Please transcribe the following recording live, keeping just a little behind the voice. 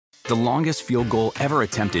The longest field goal ever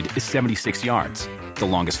attempted is 76 yards. The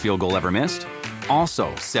longest field goal ever missed?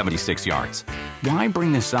 Also 76 yards. Why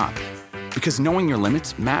bring this up? Because knowing your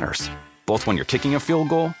limits matters, both when you're kicking a field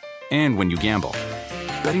goal and when you gamble.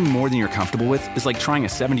 Betting more than you're comfortable with is like trying a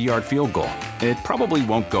 70-yard field goal. It probably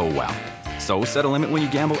won't go well. So set a limit when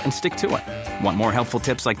you gamble and stick to it. Want more helpful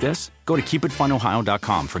tips like this? Go to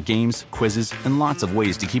keepitfunohio.com for games, quizzes, and lots of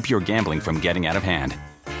ways to keep your gambling from getting out of hand.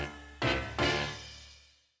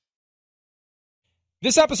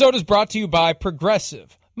 This episode is brought to you by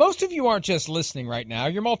Progressive. Most of you aren't just listening right now,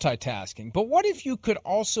 you're multitasking. But what if you could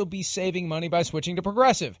also be saving money by switching to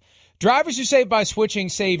Progressive? Drivers who save by switching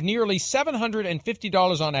save nearly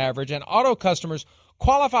 $750 on average, and auto customers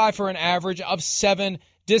qualify for an average of 7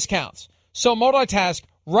 discounts. So multitask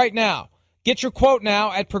right now. Get your quote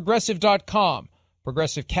now at Progressive.com.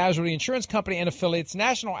 Progressive Casualty Insurance Company and affiliates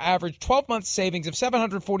national average 12-month savings of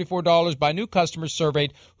 $744 by new customers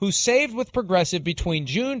surveyed who saved with Progressive between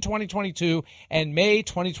June 2022 and May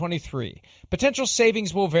 2023. Potential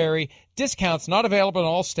savings will vary. Discounts not available in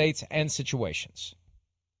all states and situations.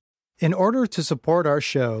 In order to support our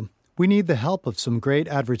show, we need the help of some great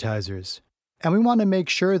advertisers. And we want to make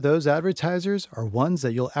sure those advertisers are ones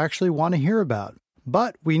that you'll actually want to hear about.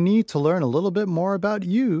 But we need to learn a little bit more about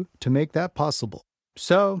you to make that possible.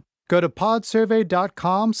 So go to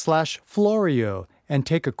podsurvey.com/Florio and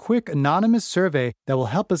take a quick anonymous survey that will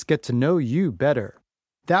help us get to know you better.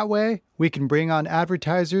 That way, we can bring on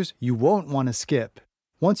advertisers you won't want to skip.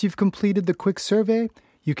 Once you've completed the quick survey,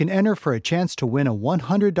 you can enter for a chance to win a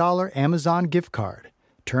 $100 Amazon gift card.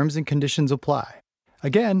 Terms and conditions apply.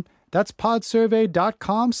 Again, that's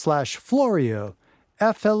podsurvey.com/Florio.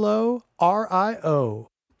 Florio.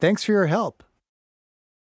 Thanks for your help.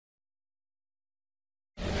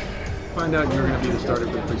 Find out you're going to be the starter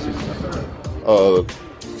for the preseason? A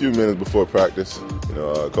few minutes before practice,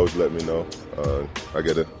 coach let me know. I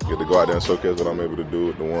get to go out there and showcase what I'm able to do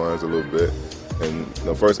with the ones a little bit. And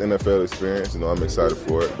first NFL experience, I'm excited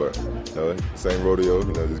for it. But same rodeo,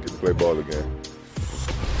 just get to play ball again.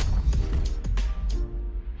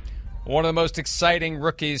 One of the most exciting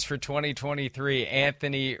rookies for 2023,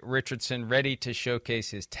 Anthony Richardson, ready to showcase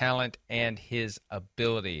his talent and his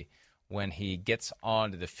ability when he gets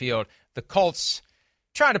onto the field. The Colts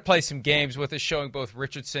trying to play some games with us, showing both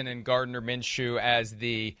Richardson and Gardner Minshew as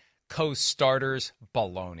the co-starters.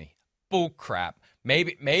 Baloney. Bull crap.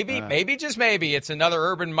 Maybe, just maybe, it's another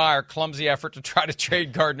Urban Meyer clumsy effort to try to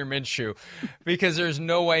trade Gardner Minshew, because there's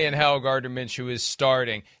no way in hell Gardner Minshew is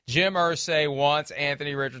starting. Jim Irsay wants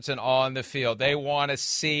Anthony Richardson on the field. They want to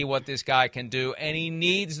see what this guy can do, and he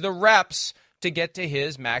needs the reps to get to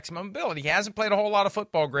his maximum ability. He hasn't played a whole lot of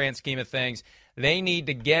football, grand scheme of things. They need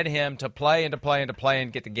to get him to play and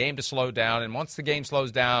get the game to slow down. And once the game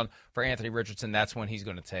slows down for Anthony Richardson, that's when he's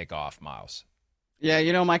going to take off, Miles.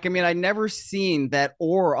 Yeah, Mike, I'd never seen that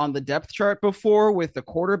or on the depth chart before with a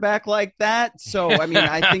quarterback like that. So,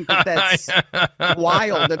 I think that's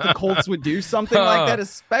wild that the Colts would do something like that,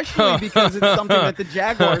 especially because it's something that the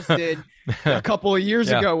Jaguars did a couple of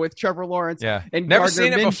years ago with Trevor Lawrence and never Gardner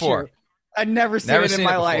seen it Minshew. Before. I've never seen it in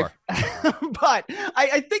my life. But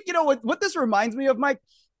I think, what this reminds me of, Mike,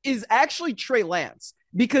 is actually Trey Lance.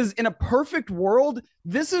 Because in a perfect world,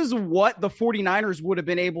 this is what the 49ers would have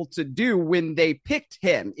been able to do when they picked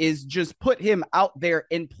him, is just put him out there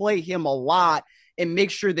and play him a lot and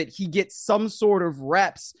make sure that he gets some sort of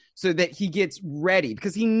reps so that he gets ready,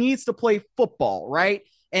 because he needs to play football, right?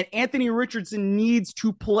 And Anthony Richardson needs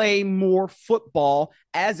to play more football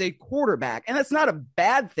as a quarterback. And that's not a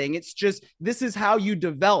bad thing. It's just, this is how you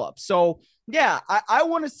develop. So yeah, I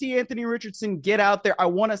want to see Anthony Richardson get out there. I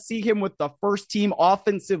want to see him with the first team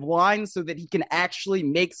offensive line so that he can actually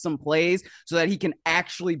make some plays, so that he can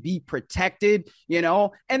actually be protected,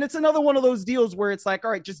 and it's another one of those deals where it's like,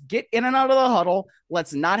 all right, just get in and out of the huddle.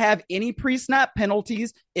 Let's not have any pre-snap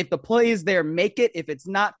penalties. If the play is there, make it. If it's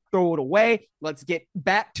not, throw it away. Let's get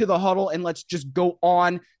back to the huddle and let's just go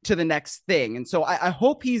on to the next thing. And so I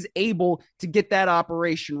hope he's able to get that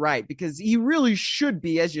operation right, because he really should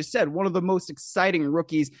be, as you said, one of the most exciting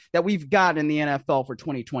rookies that we've got in the NFL for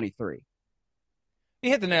 2023. You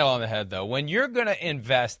hit the nail on the head, though. When you're going to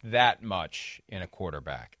invest that much in a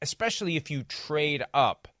quarterback, especially if you trade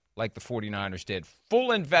up like the 49ers did,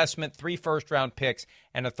 full investment, 3 first-round picks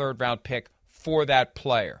and a third-round pick for that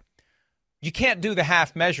player, you can't do the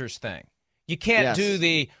half measures thing. You can't do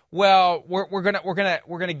the, well, we're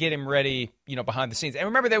gonna get him ready, behind the scenes. And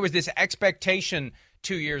remember, there was this expectation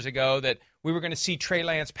 2 years ago that we were going to see Trey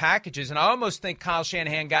Lance packages, and I almost think Kyle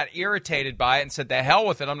Shanahan got irritated by it and said, "The hell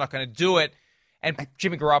with it, I'm not going to do it." And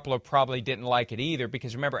Jimmy Garoppolo probably didn't like it either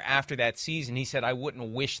because, remember, after that season, he said, I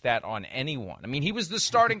wouldn't wish that on anyone. I mean, he was the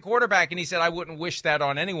starting quarterback, and he said, I wouldn't wish that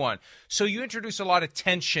on anyone. So you introduce a lot of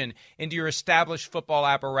tension into your established football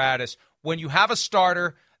apparatus when you have a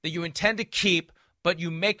starter that you intend to keep, but you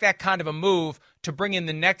make that kind of a move to bring in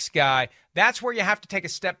the next guy. That's where you have to take a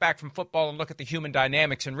step back from football and look at the human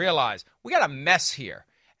dynamics and realize we got a mess here.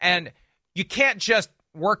 And you can't just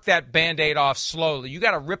work that Band-Aid off slowly. You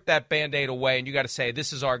got to rip that Band-Aid away, and you got to say,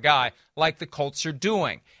 this is our guy, like the Colts are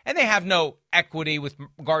doing. And they have no equity with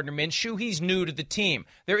Gardner Minshew. He's new to the team.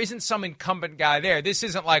 There isn't some incumbent guy there. This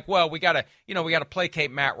isn't like, well, we got to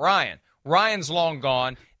placate Matt Ryan. Ryan's long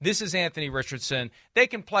gone. This is Anthony Richardson. They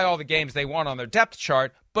can play all the games they want on their depth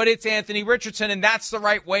chart, but it's Anthony Richardson, and that's the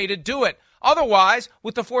right way to do it. Otherwise,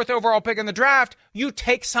 with the 4th overall pick in the draft, you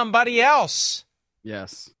take somebody else.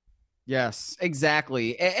 Yes,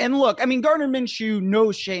 exactly. And look, I mean, Gardner Minshew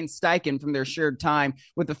knows Shane Steichen from their shared time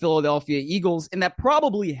with the Philadelphia Eagles, and that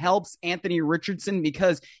probably helps Anthony Richardson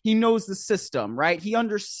because he knows the system, right? He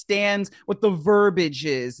understands what the verbiage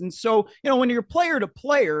is. And so, when you're player to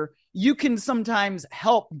player, you can sometimes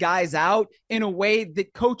help guys out in a way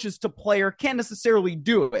that coaches to player can't necessarily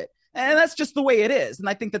do it. And that's just the way it is. And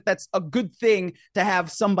I think that that's a good thing to have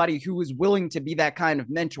somebody who is willing to be that kind of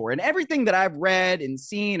mentor. And everything that I've read and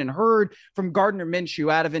seen and heard from Gardner Minshew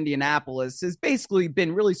out of Indianapolis has basically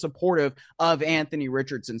been really supportive of Anthony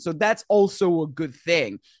Richardson. So that's also a good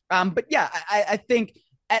thing. But yeah, I think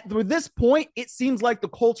at this point, it seems like the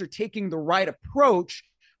Colts are taking the right approach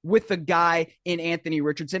with the guy in Anthony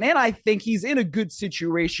Richardson. And I think he's in a good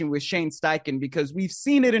situation with Shane Steichen because we've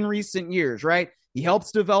seen it in recent years, right? He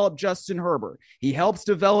helps develop Justin Herbert. He helps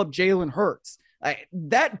develop Jalen Hurts.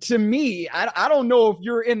 That, to me, I don't know if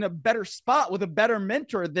you're in a better spot with a better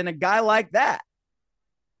mentor than a guy like that.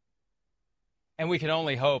 And we can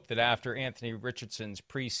only hope that after Anthony Richardson's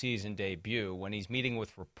preseason debut, when he's meeting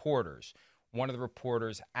with reporters, one of the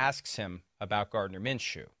reporters asks him about Gardner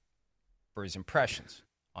Minshew for his impressions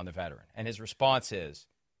on the veteran. And his response is,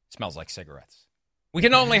 smells like cigarettes. We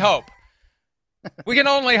can only hope. We can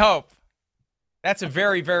only hope. That's a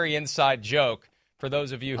very, very inside joke for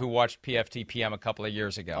those of you who watched PFTPM a couple of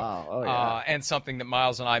years ago. Oh, yeah. And something that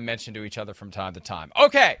Miles and I mentioned to each other from time to time.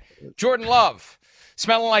 Okay, Jordan Love,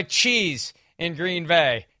 smelling like cheese in Green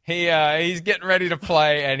Bay. He's getting ready to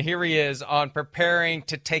play, and here he is on preparing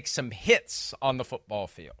to take some hits on the football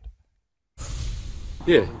field.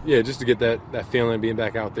 Yeah, just to get that feeling, being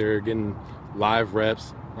back out there, getting live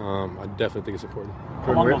reps. I definitely think it's important.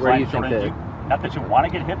 Jordan, where do you think that? Not that you want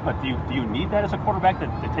to get hit, but do you need that as a quarterback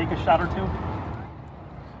to take a shot or two?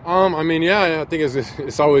 I think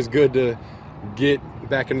it's always good to get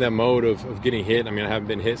back into that mode of getting hit. I mean, I haven't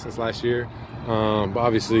been hit since last year, but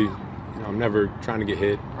obviously, I'm never trying to get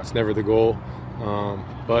hit. It's never the goal.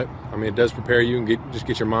 But it does prepare you and just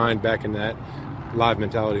get your mind back in that live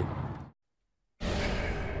mentality.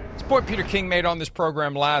 Point Peter King made on this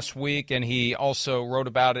program last week, and he also wrote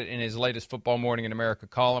about it in his latest Football Morning in America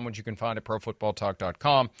column, which you can find at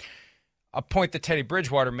profootballtalk.com. A point that Teddy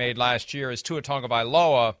Bridgewater made last year is Tua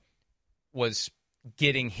Tagovailoa was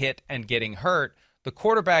getting hit and getting hurt. The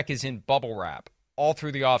quarterback is in bubble wrap all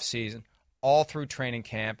through the offseason, all through training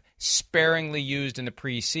camp, sparingly used in the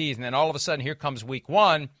preseason. And all of a sudden, here comes week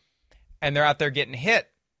one, and they're out there getting hit,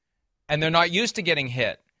 and they're not used to getting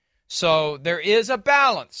hit. So there is a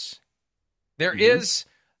balance. There is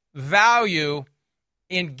value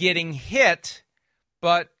in getting hit,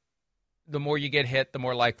 but the more you get hit, the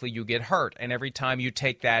more likely you get hurt. And every time you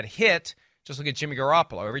take that hit, just look at Jimmy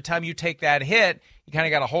Garoppolo. Every time you take that hit, you kind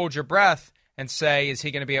of got to hold your breath and say, is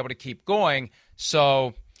he going to be able to keep going?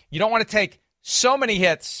 So you don't want to take so many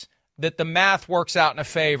hits that the math works out in a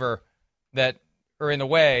favor that, or in the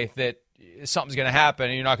way that something's going to happen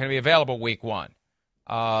and you're not going to be available week one.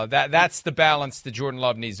 That's the balance that Jordan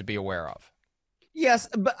Love needs to be aware of. Yes,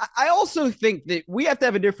 but I also think that we have to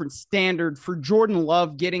have a different standard for Jordan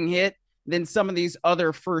Love getting hit than some of these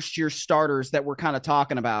other first-year starters that we're kind of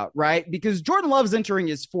talking about, right? Because Jordan Love's entering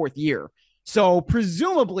his 4th year. So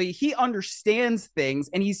presumably he understands things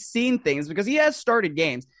and he's seen things because he has started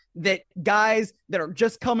games that guys that are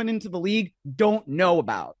just coming into the league don't know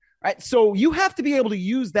about. Right. So you have to be able to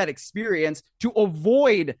use that experience to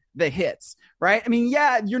avoid the hits. Right. I mean,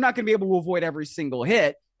 yeah, you're not going to be able to avoid every single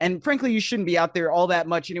hit. And frankly, you shouldn't be out there all that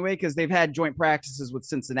much anyway, because they've had joint practices with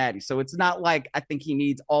Cincinnati. So it's not like I think he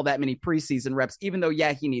needs all that many preseason reps, even though,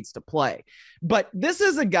 yeah, he needs to play. But this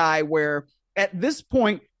is a guy where at this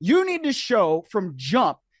point, you need to show from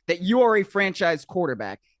jump that you are a franchise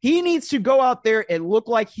quarterback. He needs to go out there and look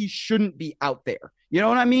like he shouldn't be out there. You know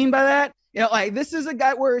what I mean by that? You know, like this is a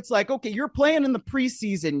guy where it's like, okay, you're playing in the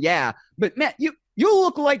preseason, yeah, but man, you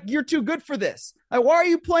look like you're too good for this. Like, why are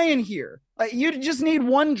you playing here? Like, you just need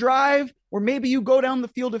one drive where maybe you go down the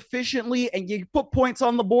field efficiently and you put points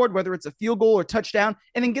on the board, whether it's a field goal or touchdown,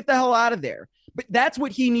 and then get the hell out of there. But that's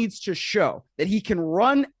what he needs to show, that he can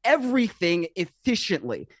run everything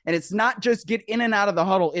efficiently. And it's not just get in and out of the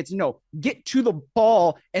huddle. It's get to the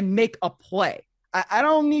ball and make a play. I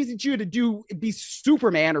don't need you to be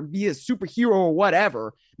Superman or be a superhero or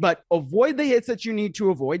whatever, but avoid the hits that you need to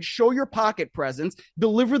avoid, show your pocket presence,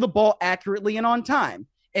 deliver the ball accurately and on time.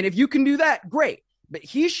 And if you can do that, great. But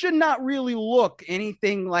he should not really look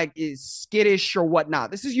anything like is skittish or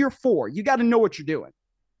whatnot. This is year 4. You got to know what you're doing.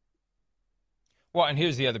 Well, and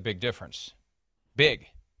here's the other big difference. Big.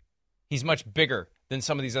 He's much bigger than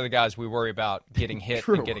some of these other guys we worry about getting hit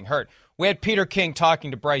and getting hurt. We had Peter King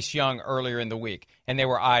talking to Bryce Young earlier in the week, and they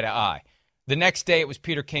were eye to eye. The next day, it was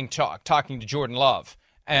Peter King talking to Jordan Love,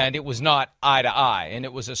 and it was not eye to eye, and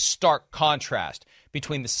it was a stark contrast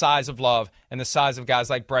between the size of Love and the size of guys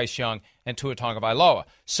like Bryce Young and Tua Tagovailoa.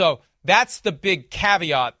 So that's the big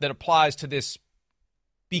caveat that applies to this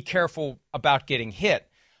be careful about getting hit.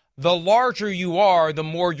 The larger you are, the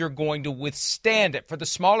more you're going to withstand it. For the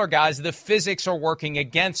smaller guys, the physics are working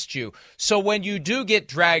against you. So when you do get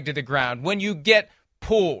dragged to the ground, when you get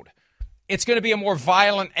pulled, it's going to be a more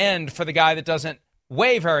violent end for the guy that doesn't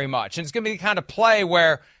weigh very much. And it's going to be the kind of play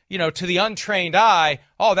where, to the untrained eye,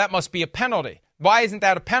 oh, that must be a penalty. Why isn't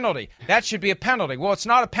that a penalty? That should be a penalty. Well, it's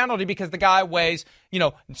not a penalty because the guy weighs,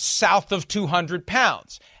 south of 200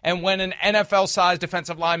 pounds. And when an NFL-sized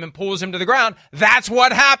defensive lineman pulls him to the ground, that's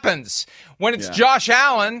what happens. When it's Josh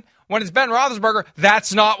Allen, when it's Ben Roethlisberger,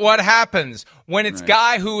 that's not what happens. When it's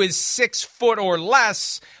guy who is 6 foot or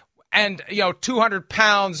less and, 200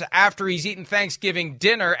 pounds after he's eaten Thanksgiving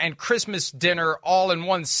dinner and Christmas dinner all in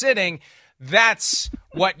one sitting, that's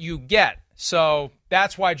what you get. So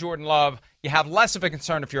that's why Jordan Love, you have less of a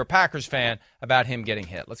concern if you're a Packers fan about him getting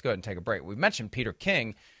hit. Let's go ahead and take a break. We've mentioned Peter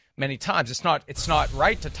King many times. It's not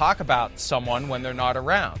right to talk about someone when they're not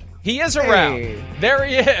around. He is around. Hey. There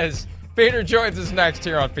he is. Peter joins us next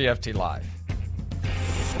here on PFT Live.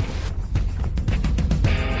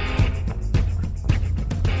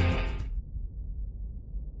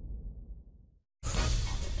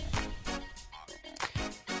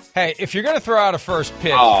 Hey, if you're going to throw out a first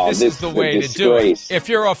pitch, this is the way to do it. If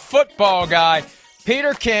you're a football guy,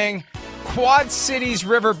 Peter King, Quad Cities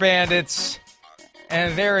River Bandits,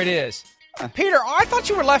 and there it is. Peter, I thought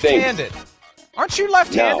you were left-handed. Aren't you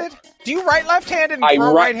left-handed? No. Do you write left-handed and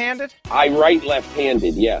throw right-handed? I write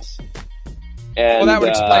left-handed, yes. And, well, that would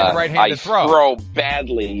explain the right-handed throw. I throw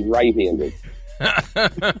badly right-handed.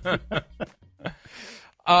 That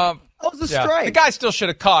was a strike. The guy still should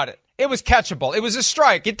have caught it. It was catchable. It was a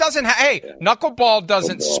strike. It doesn't knuckleball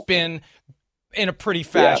doesn't spin in a pretty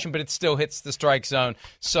fashion, but it still hits the strike zone.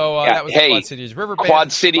 So that was the Quad Cities River Bandits.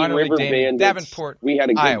 Quad City River Bandits. Davenport, we had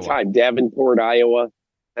a good Iowa. time. Davenport, Iowa.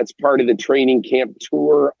 That's part of the training camp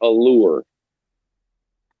tour allure.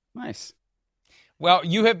 Nice. Well,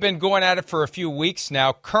 you have been going at it for a few weeks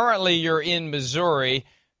now. Currently, you're in Missouri,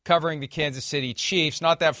 covering the Kansas City Chiefs,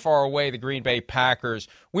 not that far away, the Green Bay Packers.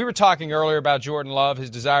 We were talking earlier about Jordan Love, his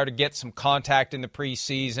desire to get some contact in the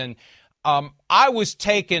preseason. I was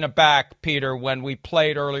taken aback, Peter, when we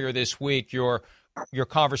played earlier this week your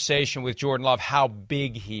conversation with Jordan Love, how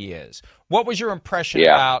big he is. What was your impression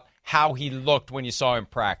about how he looked when you saw him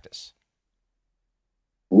practice?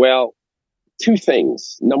 Well, two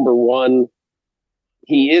things. Number one,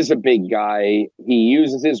 he is a big guy. He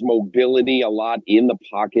uses his mobility a lot in the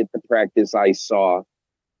pocket, the practice I saw.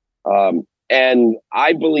 And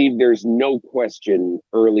I believe there's no question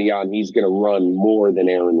early on he's going to run more than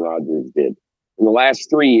Aaron Rodgers did. In the last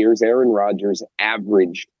 3 years, Aaron Rodgers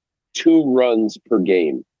averaged 2 runs per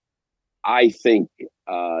game. I think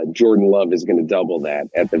Jordan Love is going to double that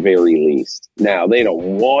at the very least. Now, they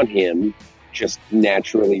don't want him just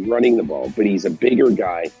naturally running the ball, but he's a bigger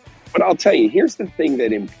guy. But I'll tell you, here's the thing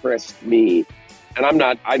that impressed me, and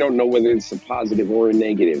I don't know whether it's a positive or a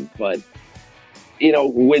negative, but,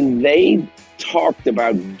 when they talked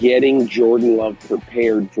about getting Jordan Love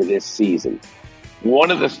prepared for this season,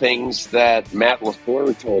 one of the things that Matt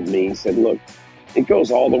LaFleur told me, he said, look, it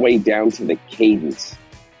goes all the way down to the cadence.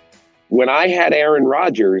 When I had Aaron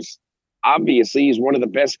Rodgers, obviously he's one of the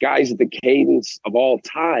best guys at the cadence of all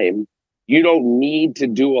time. You don't need to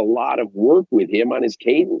do a lot of work with him on his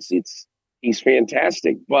cadence. He's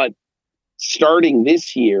fantastic. But starting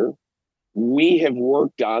this year, we have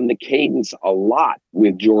worked on the cadence a lot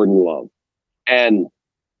with Jordan Love. And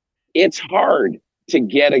it's hard to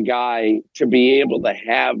get a guy to be able to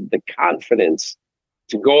have the confidence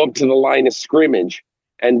to go up to the line of scrimmage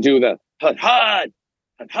and do the hud,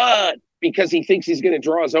 because he thinks he's going to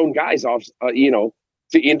draw his own guys off,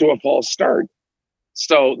 into a false start.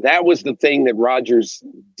 So that was the thing that Rodgers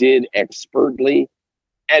did expertly.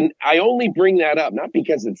 And I only bring that up, not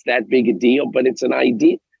because it's that big a deal, but it's an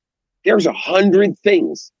idea. There's 100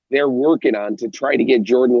 things they're working on to try to get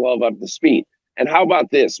Jordan Love up to speed. And how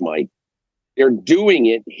about this, Mike? They're doing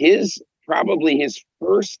it. Probably his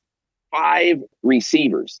first 5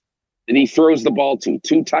 receivers that he throws the ball to,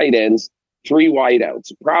 2 tight ends, 3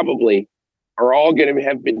 wideouts, probably are all going to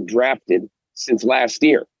have been drafted since last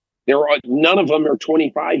year. None of them are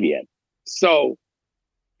 25 yet. So,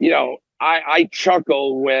 I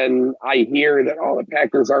chuckle when I hear that, the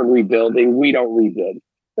Packers aren't rebuilding. We don't rebuild.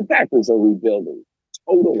 The Packers are rebuilding.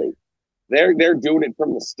 Totally. They're doing it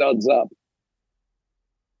from the studs up.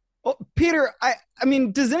 Well, Peter, I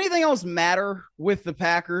mean, does anything else matter with the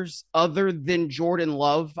Packers other than Jordan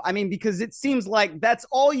Love? I mean, because it seems like that's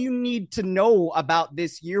all you need to know about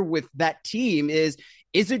this year with that team is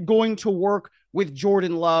it going to work with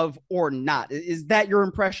Jordan Love or not? Is that your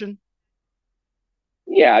impression?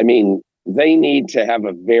 Yeah, I mean, they need to have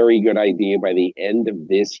a very good idea by the end of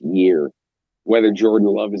this year whether Jordan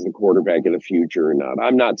Love is the quarterback of the future or not.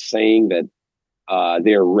 I'm not saying that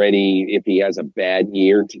they're ready if he has a bad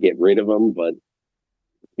year to get rid of him, but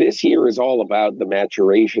this year is all about the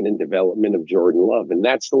maturation and development of Jordan Love, and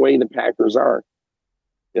that's the way the Packers are.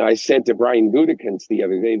 I said to Brian Gutekunst the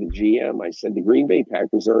other day, the GM, I said the Green Bay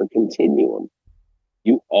Packers are a continuum.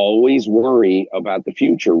 You always worry about the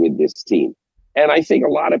future with this team. And I think a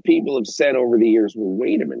lot of people have said over the years, well,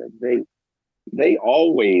 wait a minute, they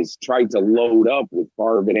always tried to load up with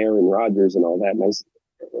Favre and Aaron Rodgers and all that. And I said,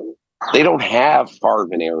 they don't have Favre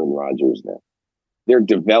and Aaron Rodgers now. They're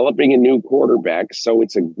developing a new quarterback, so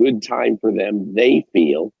it's a good time for them, they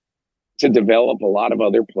feel, to develop a lot of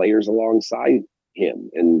other players alongside him.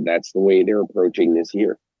 And that's the way they're approaching this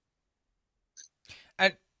year.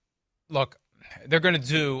 And look, they're going to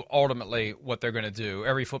do ultimately what they're going to do.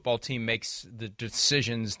 Every football team makes the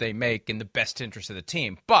decisions they make in the best interest of the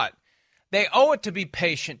team. But they owe it to be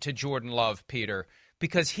patient to Jordan Love, Peter,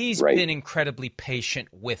 because he's been incredibly patient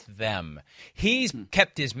with them. He's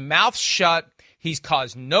kept his mouth shut. He's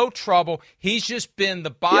caused no trouble. He's just been the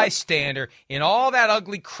bystander in all that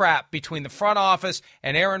ugly crap between the front office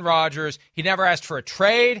and Aaron Rodgers. He never asked for a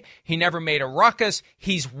trade. He never made a ruckus.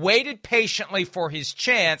 He's waited patiently for his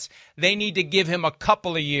chance. They need to give him a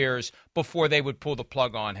couple of years before they would pull the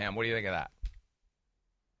plug on him. What do you think of that?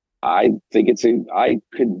 I think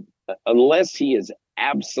unless he is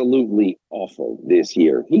absolutely awful this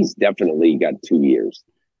year, he's definitely got 2 years.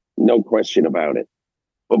 No question about it.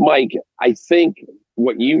 But Mike, I think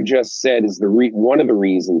what you just said is one of the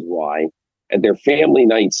reasons why at their family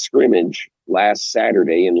night scrimmage last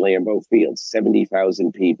Saturday in Lambeau Field,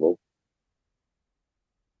 70,000 people,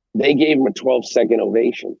 they gave him a 12-second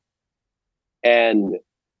ovation. And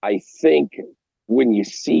I think when you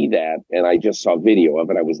see that, and I just saw video of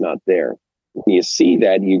it, I was not there. When you see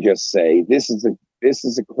that, you just say, this is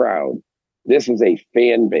a crowd. This is a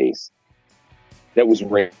fan base that was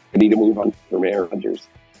ready to move on from Aaron Rodgers.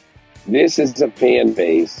 This is a fan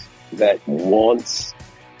base that wants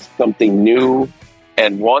something new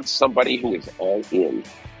and wants somebody who is all in.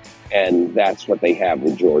 And that's what they have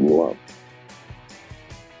with Jordan Love.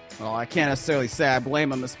 Well, I can't necessarily say I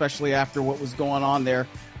blame him, especially after what was going on there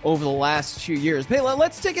over the last 2 years. Hey,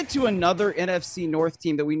 let's take it to another NFC North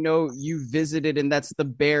team that we know you visited, and that's the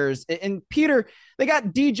Bears. And Peter, they got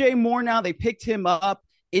DJ Moore now. They picked him up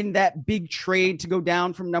in that big trade to go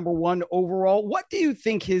down from number 1 overall. What do you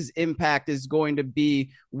think his impact is going to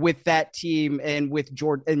be with that team and with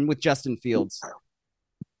Jordan and with Justin Fields?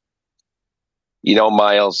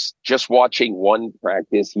 Miles, just watching one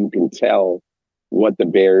practice, you can tell what the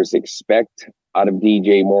Bears expect out of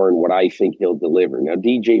DJ Moore and what I think he'll deliver. Now,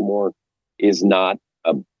 DJ Moore is not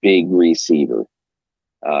a big receiver.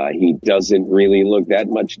 He doesn't really look that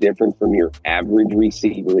much different from your average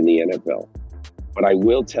receiver in the NFL. But I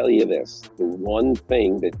will tell you this, the one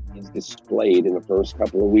thing that he's displayed in the first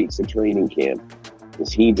couple of weeks of training camp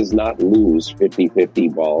is he does not lose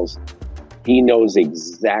 50-50 balls. He knows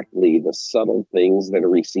exactly the subtle things that a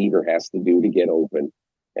receiver has to do to get open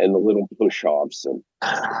and the little push-offs and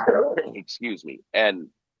excuse me. And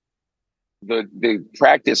the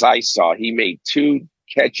practice I saw, he made 2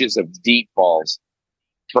 catches of deep balls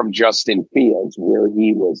from Justin Fields where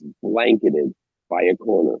he was blanketed by a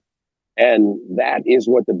corner. And that is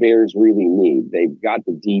what the Bears really need. They've got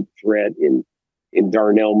the deep threat in in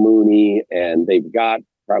Darnell Mooney, and they've got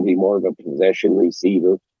probably more of a possession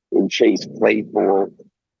receiver in Chase Claypool.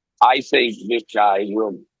 I think this guy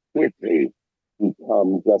will quickly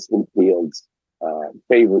become Justin Fields'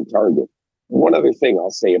 favorite target. One other thing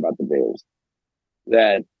I'll say about the Bears,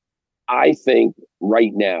 that I think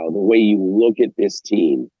right now, the way you look at this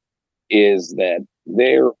team is that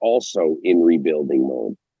they're also in rebuilding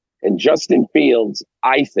mode. And Justin Fields,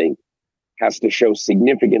 I think, has to show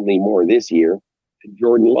significantly more this year than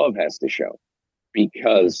Jordan Love has to show,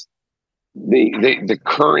 because the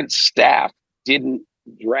current staff didn't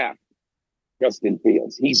draft Justin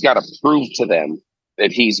Fields. He's got to prove to them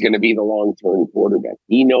that he's going to be the long-term quarterback.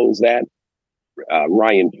 He knows that.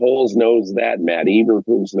 Ryan Poles knows that. Matt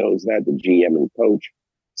Eberflus knows that, the GM and coach.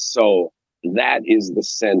 So that is the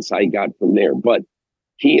sense I got from there. But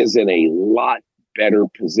he is in a lot better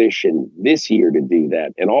position this year to do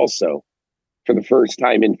that. And also, for the first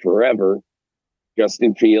time in forever,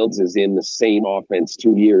 Justin Fields is in the same offense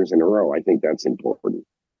 2 years in a row. I think that's important.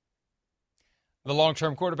 The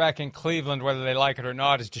long-term quarterback in Cleveland, whether they like it or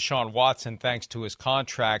not, is Deshaun Watson, thanks to his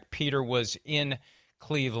contract. Peter was in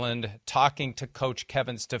Cleveland talking to Coach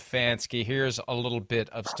Kevin Stefanski. Here's a little bit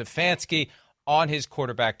of Stefanski on his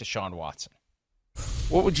quarterback, Deshaun Watson.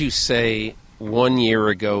 What would you say 1 year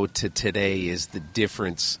ago to today is the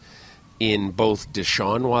difference in both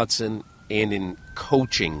Deshaun Watson and in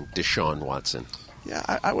coaching Deshaun Watson? Yeah,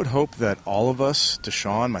 I would hope that all of us,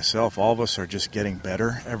 Deshaun, myself, all of us are just getting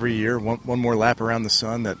better every year. One more lap around the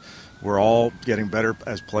sun, that we're all getting better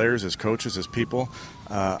as players, as coaches, as people.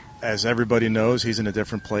 As everybody knows, he's in a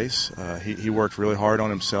different place. He worked really hard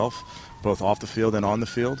on himself, both off the field and on the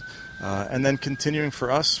field. And then continuing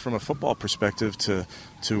for us from a football perspective to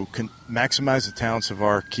maximize the talents of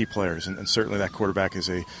our key players. And certainly that quarterback is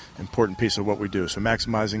an important piece of what we do. So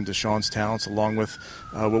maximizing Deshaun's talents along with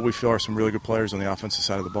what we feel are some really good players on the offensive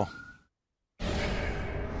side of the ball.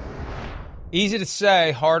 Easy to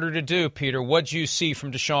say, harder to do, Peter. What'd you see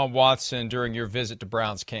from Deshaun Watson during your visit to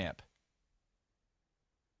Browns camp?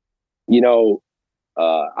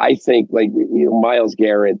 I think, Myles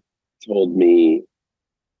Garrett told me,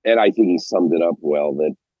 and I think he summed it up well,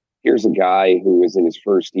 that here's a guy who is in his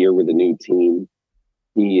first year with a new team.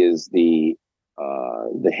 He is the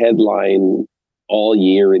headline all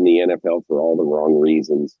year in the NFL for all the wrong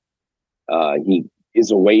reasons. He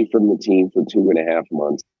is away from the team for 2.5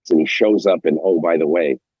 months, and he shows up, and oh, by the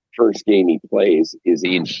way, first game he plays is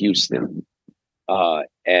in Houston.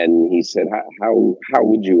 And he said, how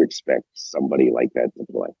would you expect somebody like that to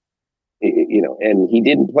play? And he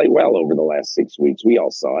didn't play well over the last 6 weeks. We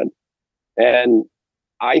all saw it. And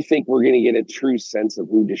I think we're going to get a true sense of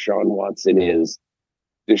who Deshaun Watson is.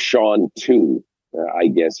 Deshaun 2, I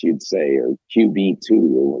guess you'd say, or QB2,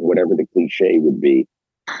 or whatever the cliche would be.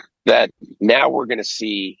 That now we're going to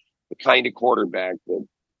see the kind of quarterback that,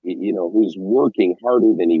 who's working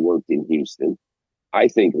harder than he worked in Houston. I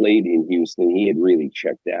think late in Houston, he had really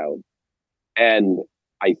checked out. And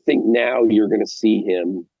I think now you're going to see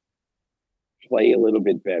him play a little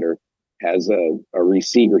bit better, has a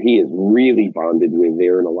receiver he is really bonded with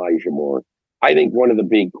there in Elijah Moore. I think one of the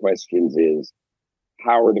big questions is,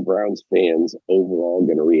 how are the Browns fans overall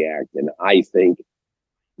going to react? And I think,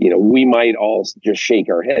 we might all just shake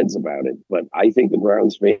our heads about it, but I think the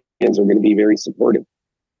Browns fans are going to be very supportive.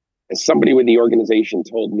 As somebody with the organization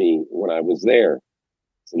told me when I was there, I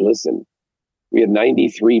said, listen, we had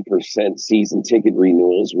 93% season ticket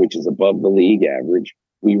renewals, which is above the league average.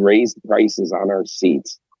 We raised prices on our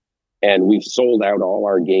seats, and we've sold out all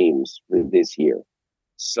our games for this year.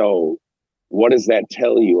 So what does that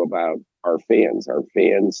tell you about our fans? Our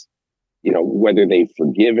fans, whether they've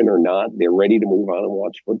forgiven or not, they're ready to move on and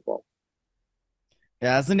watch football.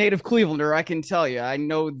 Yeah, as a native Clevelander, I can tell you, I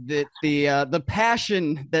know that the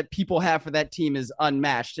passion that people have for that team is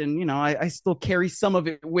unmatched. And, I still carry some of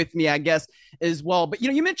it with me, I guess, as well. But,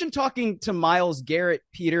 you mentioned talking to Myles Garrett,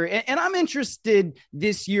 Peter, and I'm interested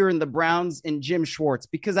this year in the Browns and Jim Schwartz,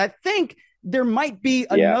 because I think there might be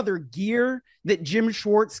another gear that Jim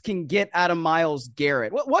Schwartz can get out of Myles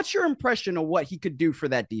Garrett. What's your impression of what he could do for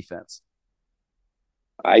that defense?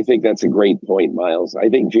 I think that's a great point, Miles. I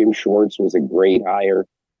think Jim Schwartz was a great hire.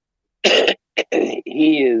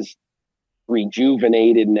 He is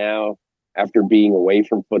rejuvenated now after being away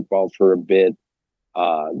from football for a bit.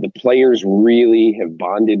 The players really have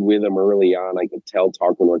bonded with him early on. I could tell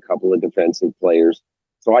talking to a couple of defensive players.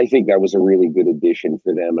 So I think that was a really good addition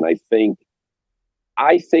for them. And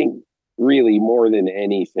I think really more than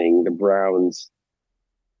anything, the Browns,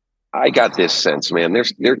 I got this sense, man,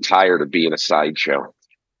 they're tired of being a sideshow.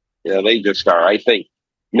 They just are. I think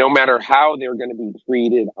no matter how they're going to be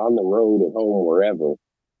treated on the road, at home, wherever,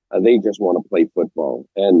 they just want to play football.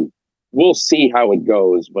 And we'll see how it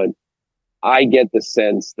goes, but I get the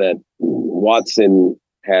sense that Watson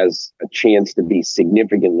has a chance to be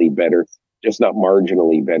significantly better, just not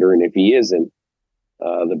marginally better. And if he isn't,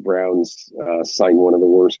 the Browns signed one of the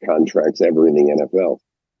worst contracts ever in the NFL.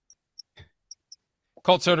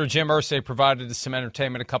 Colts owner Jim Irsay provided us some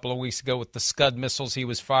entertainment a couple of weeks ago with the Scud missiles he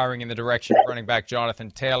was firing in the direction of running back Jonathan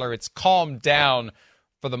Taylor. It's calmed down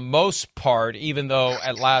for the most part, even though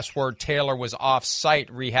at last word Taylor was off-site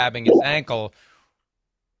rehabbing his ankle.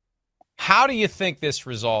 How do you think this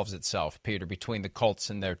resolves itself, Peter, between the Colts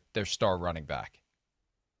and their star running back?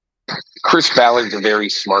 Chris Ballard's a very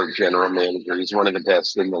smart general manager. He's one of the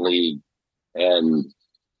best in the league. And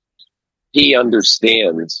he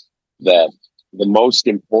understands that the most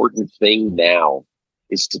important thing now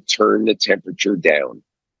is to turn the temperature down.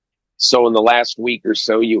 So in the last week or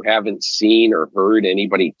so, you haven't seen or heard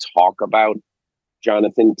anybody talk about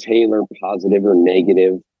Jonathan Taylor, positive or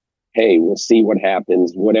negative. Hey, we'll see what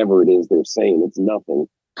happens. Whatever it is they're saying, it's nothing.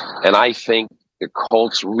 And I think the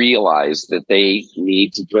Colts realize that they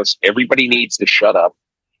need to everybody needs to shut up.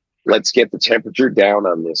 Let's get the temperature down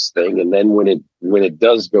on this thing. And then when it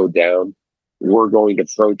does go down, we're going to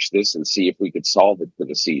approach this and see if we could solve it for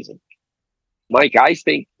the season. Mike, I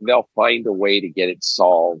think they'll find a way to get it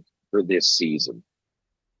solved for this season.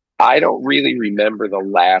 I don't really remember the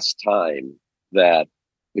last time that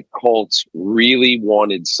the Colts really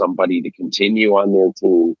wanted somebody to continue on their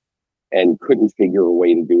team and couldn't figure a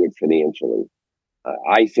way to do it financially.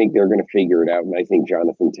 I think they're going to figure it out, and I think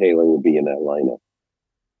Jonathan Taylor will be in that lineup.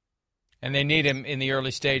 And they need him in the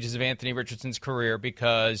early stages of Anthony Richardson's career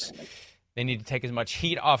because they need to take as much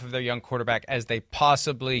heat off of their young quarterback as they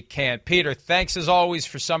possibly can. Peter, thanks as always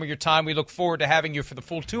for some of your time. We look forward to having you for the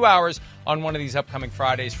full 2 hours on one of these upcoming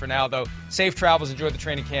Fridays. For now, though, safe travels, enjoy the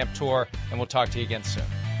training camp tour, and we'll talk to you again soon.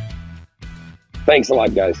 Thanks a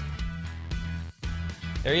lot, guys.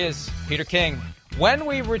 There he is, Peter King. When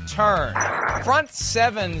we return, front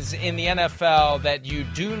sevens in the NFL that you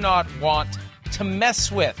do not want to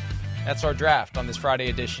mess with. That's our draft on this Friday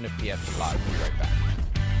edition of PFT Live. We'll be right back.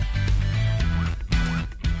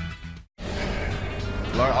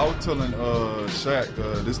 Like I was telling Shaq,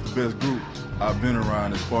 this is the best group I've been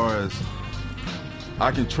around as far as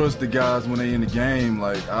I can trust the guys when they in the game.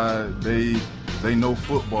 Like they know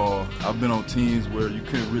football. I've been on teams where you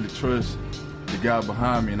couldn't really trust the guy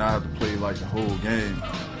behind me and I have to play like the whole game.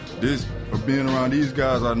 Being around these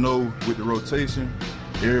guys, I know with the rotation,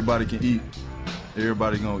 everybody can eat.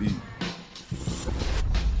 Everybody gonna eat.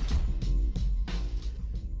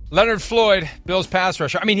 Leonard Floyd, Bills pass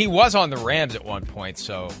rusher. I mean, he was on the Rams at one point,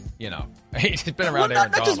 so, he's been around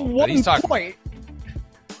Aaron Donald. Just one point.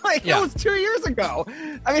 It was 2 years ago.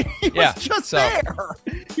 I mean, he was just there.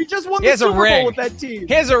 He just won the Super Bowl with that team.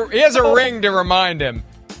 He has a ring to remind him.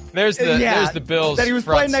 There's the Bills. That he was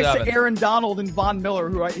playing next seven to Aaron Donald and Von Miller,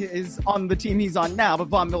 who is on the team he's on now, but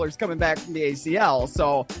Von Miller's coming back from the ACL.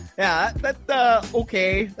 So, yeah,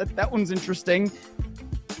 okay. That one's interesting.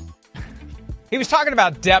 He was talking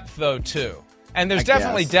about depth, though, too. And there's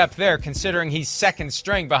definitely depth there, considering he's second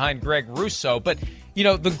string behind Greg Rousseau. But,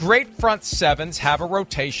 the great front sevens have a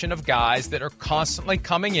rotation of guys that are constantly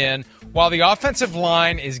coming in. While the offensive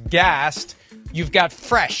line is gassed, you've got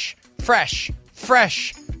fresh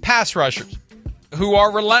pass rushers who are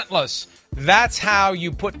relentless. That's how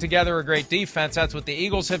you put together a great defense. That's what the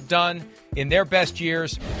Eagles have done in their best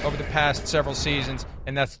years over the past several seasons,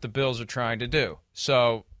 and that's what the Bills are trying to do.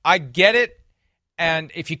 So I get it.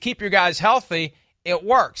 And if you keep your guys healthy, it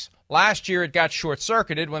works. Last year, it got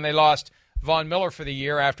short-circuited when they lost Von Miller for the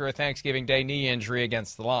year after a Thanksgiving Day knee injury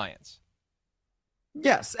against the Lions.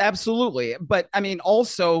 Yes, absolutely. But, I mean,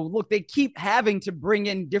 also, look, they keep having to bring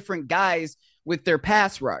in different guys with their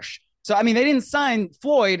pass rush. So, I mean, they didn't sign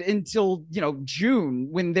Floyd until, June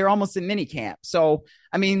when they're almost in minicamp. So,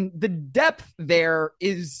 I mean, the depth there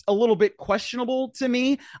is a little bit questionable to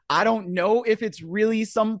me. I don't know if it's really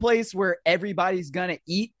someplace where everybody's going to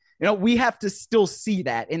eat. We have to still see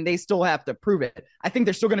that, and they still have to prove it. I think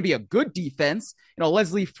they're still going to be a good defense.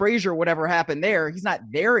 Leslie Frazier, whatever happened there, he's not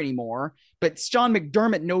there anymore. But Sean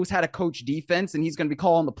McDermott knows how to coach defense, and he's going to be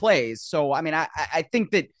calling the plays. So, I mean, I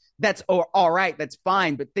think that's all right. That's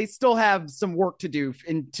fine. But they still have some work to do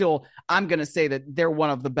until I'm going to say that they're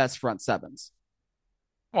one of the best front sevens.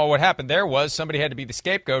 Well, what happened there was somebody had to be the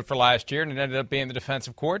scapegoat for last year, and it ended up being the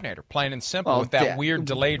defensive coordinator, plain and simple, with that weird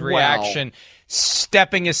delayed reaction,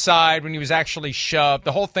 stepping aside when he was actually shoved.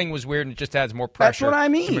 The whole thing was weird, and it just adds more pressure to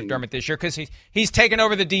McDermott this year because he's taken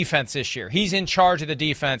over the defense this year. He's in charge of the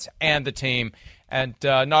defense and the team, and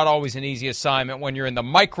not always an easy assignment when you're in the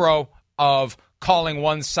micro of calling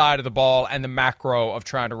one side of the ball and the macro of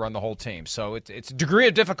trying to run the whole team. So it's a degree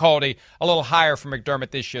of difficulty a little higher for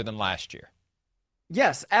McDermott this year than last year.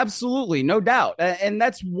 Yes, absolutely. No doubt. And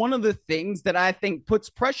that's one of the things that I think puts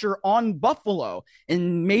pressure on Buffalo.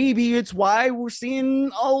 And maybe it's why we're seeing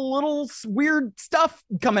a little weird stuff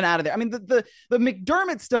coming out of there. I mean, the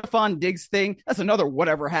McDermott Stephon Diggs thing, that's another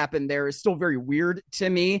whatever happened there is still very weird to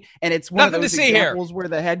me. And it's one of those examples where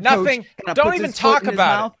the head coach kind of don't even talk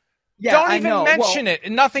about it. Yeah, don't even mention it.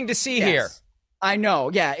 Nothing to see here. I know.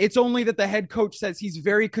 Yeah. It's only that the head coach says he's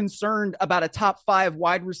very concerned about a top 5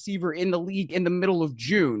 wide receiver in the league in the middle of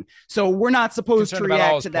June. So we're not supposed to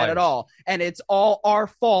react to that at all. And it's all our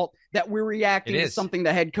fault that we're reacting to something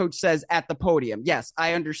the head coach says at the podium. Yes,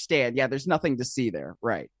 I understand. Yeah, there's nothing to see there.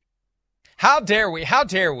 Right. How dare we? How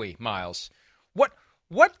dare we, Miles?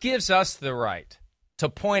 What gives us the right to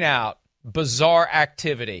point out bizarre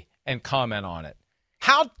activity and comment on it?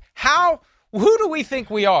 Who do we think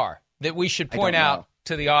we are that we should point out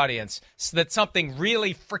to the audience so that something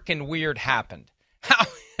really freaking weird happened?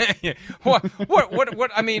 What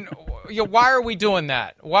I mean, why are we doing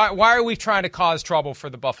that? Why are we trying to cause trouble for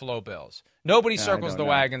the Buffalo Bills? Nobody circles the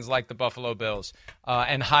wagons like the Buffalo Bills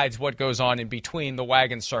and hides what goes on in between the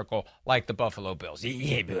wagon circle like the Buffalo Bills.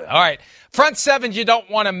 All right, front 7 you don't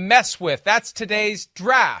want to mess with. That's today's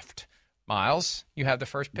draft. Miles, you have the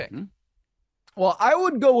first pick. Mm-hmm. Well, I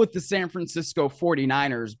would go with the San Francisco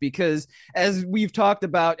 49ers because, as we've talked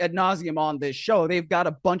about ad nauseum on this show, they've got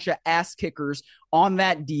a bunch of ass kickers on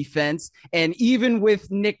that defense. And even with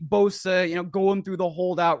Nick Bosa, going through the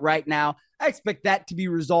holdout right now, I expect that to be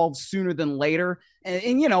resolved sooner than later.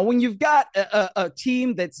 And when you've got a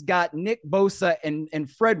team that's got Nick Bosa and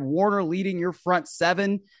Fred Warner leading your front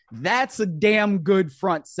 7, that's a damn good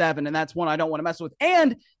front 7. And that's one I don't want to mess with.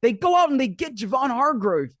 And they go out and they get Javon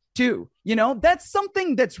Hargrave too. That's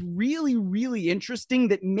something that's really, really interesting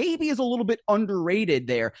that maybe is a little bit underrated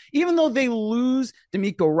there. Even though they lose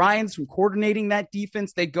D'Amico Ryans from coordinating that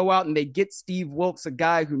defense, they go out and they get Steve Wilkes, a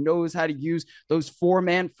guy who knows how to use those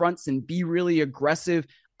 4-man fronts and be really aggressive.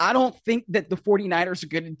 I don't think that the 49ers are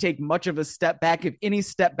going to take much of a step back, if any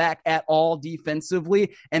step back at all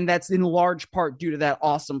defensively. And that's in large part due to that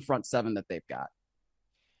awesome front 7 that they've got.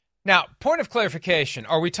 Now, point of clarification,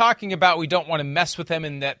 are we talking about we don't want to mess with them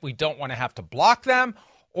in that we don't want to have to block them?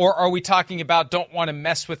 Or are we talking about don't want to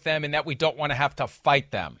mess with them in that we don't want to have to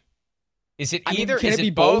fight them? Is it either? Is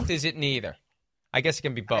it both? Is it neither? I guess it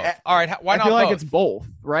can be both. All right, why not both? I feel like it's both,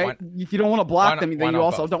 right? If you don't want to block them, then you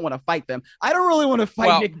also don't want to fight them. I don't really want to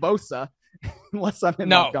fight Nick Bosa unless I'm in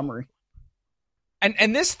Montgomery.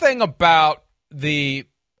 And this thing about the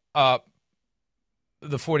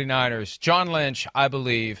 49ers, John Lynch, I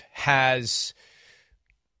believe, has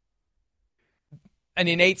an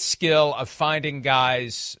innate skill of finding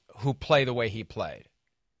guys who play the way he played.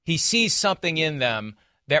 He sees something in them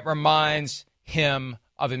that reminds him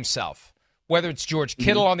of himself, whether it's George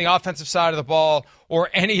Kittle on the offensive side of the ball or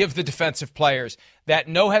any of the defensive players, that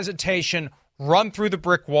no hesitation, run through the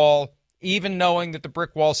brick wall, even knowing that the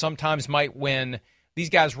brick wall sometimes might win. These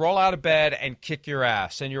guys roll out of bed and kick your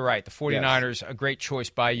ass. And you're right, the 49ers, a great choice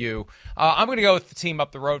by you. I'm going to go with the team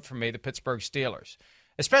up the road from me, the Pittsburgh Steelers,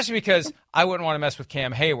 especially because I wouldn't want to mess with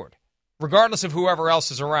Cam Hayward, regardless of whoever else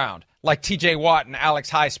is around, like T.J. Watt and Alex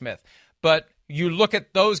Highsmith. But you look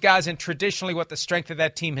at those guys and traditionally what the strength of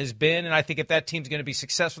that team has been, and I think if that team's going to be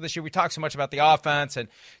successful this year, we talk so much about the offense and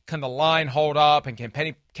can the line hold up and can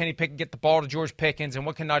Kenny Pickett get the ball to George Pickens and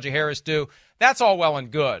what can Najee Harris do? That's all well and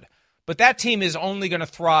good. But that team is only going to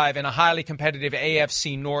thrive in a highly competitive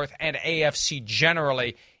AFC North and AFC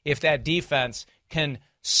generally if that defense can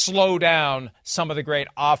slow down some of the great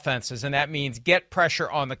offenses. And that means get pressure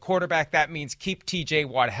on the quarterback. That means keep T.J.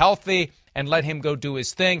 Watt healthy and let him go do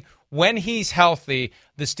his thing. When he's healthy,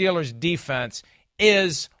 the Steelers' defense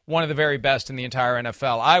is one of the very best in the entire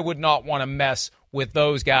NFL. I would not want to mess with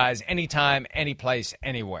those guys anytime, any place,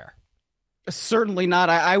 anywhere. Certainly not.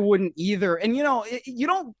 I wouldn't either. And, you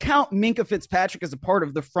don't count Minkah Fitzpatrick as a part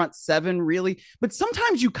of the front 7, really. But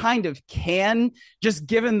sometimes you kind of can, just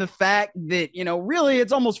given the fact that, really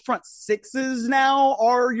it's almost front 6s now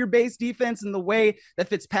are your base defense, and the way that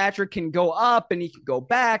Fitzpatrick can go up and he can go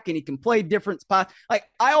back and he can play different spots. Like,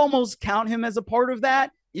 I almost count him as a part of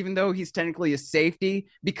that, even though he's technically a safety,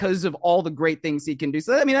 because of all the great things he can do.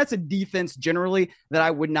 So, that's a defense generally that I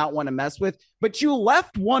would not want to mess with. But you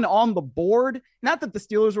left one on the board. Not that the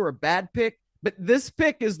Steelers were a bad pick, but this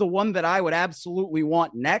pick is the one that I would absolutely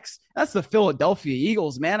want next. That's the Philadelphia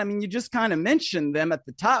Eagles, man. You just kind of mentioned them at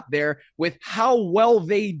the top there with how well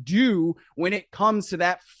they do when it comes to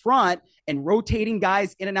that front. and rotating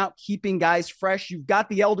guys in and out, keeping guys fresh. You've got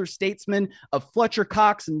the elder statesmen of Fletcher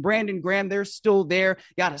Cox and Brandon Graham. They're still there.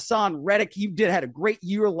 You got Hassan Reddick. He had a great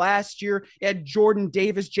year last year. You had Jordan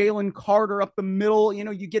Davis, Jalen Carter up the middle.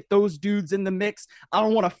 You get those dudes in the mix. I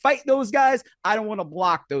don't want to fight those guys. I don't want to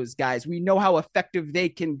block those guys. We know how effective they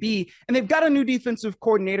can be. And they've got a new defensive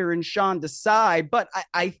coordinator in Sean Desai, but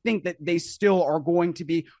I think that they still are going to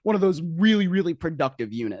be one of those really, really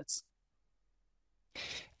productive units.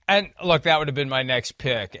 And look, that would have been my next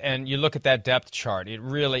pick. And you look at that depth chart, it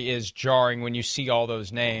really is jarring when you see all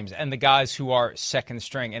those names and the guys who are second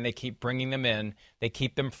string, and they keep bringing them in, they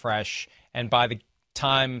keep them fresh, and by the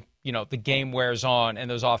time, the game wears on and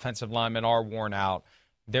those offensive linemen are worn out,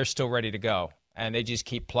 they're still ready to go. And they just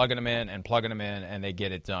keep plugging them in, and they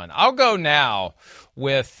get it done. I'll go now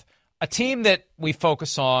with a team that we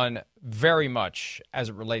focus on very much as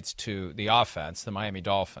it relates to the offense, the Miami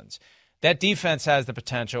Dolphins. That defense has the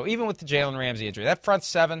potential, even with the Jalen Ramsey injury. That front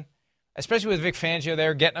seven, especially with Vic Fangio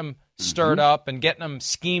there, getting them stirred up and getting them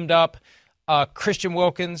schemed up. Christian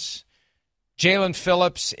Wilkins, Jalen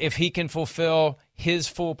Phillips, if he can fulfill his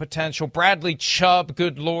full potential. Bradley Chubb,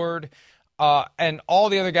 good Lord. And all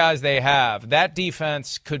the other guys they have. That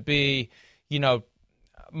defense could be,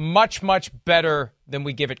 much, much better than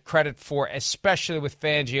we give it credit for, especially with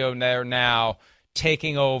Fangio there now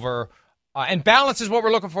taking over. And balance is what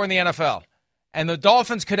we're looking for in the NFL. And the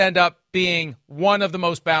Dolphins could end up being one of the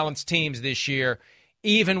most balanced teams this year,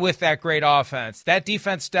 even with that great offense. That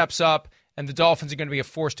defense steps up, and the Dolphins are going to be a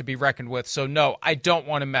force to be reckoned with. So, no, I don't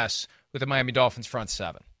want to mess with the Miami Dolphins front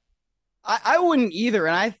seven. I wouldn't either.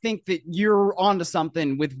 And I think that you're onto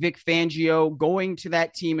something with Vic Fangio going to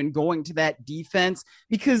that team and going to that defense,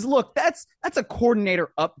 because look, that's a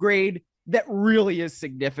coordinator upgrade that really is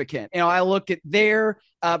significant. I look at there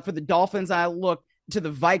for the Dolphins, I look to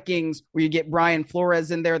the Vikings where you get Brian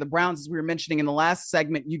Flores in there. The Browns, as we were mentioning in the last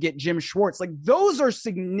segment, you get Jim Schwartz. Like, those are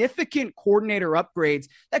significant coordinator upgrades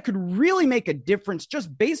that could really make a difference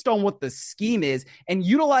just based on what the scheme is and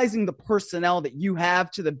utilizing the personnel that you have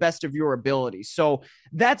to the best of your ability. So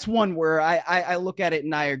that's one where I look at it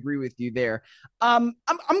and I agree with you there. I'm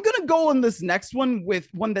going to go on this next one with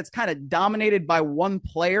one that's kind of dominated by one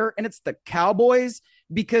player, and it's the Cowboys,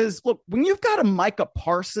 because look, when you've got a Micah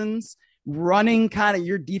Parsons running kind of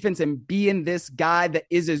your defense and being this guy that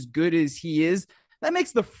is as good as he is, that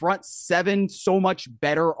makes the front seven so much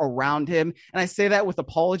better around him. And I say that with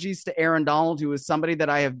apologies to Aaron Donald, who is somebody that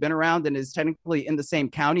I have been around and is technically in the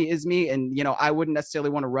same county as me. And, I wouldn't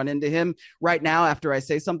necessarily want to run into him right now after I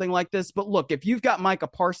say something like this. But look, if you've got Micah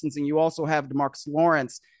Parsons and you also have DeMarcus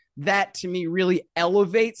Lawrence, that to me really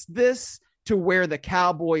elevates this to where the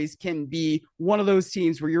Cowboys can be one of those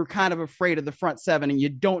teams where you're kind of afraid of the front seven and you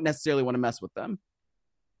don't necessarily want to mess with them.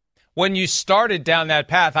 When you started down that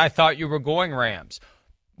path, I thought you were going Rams.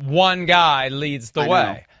 One guy leads the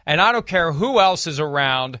way. And I don't care who else is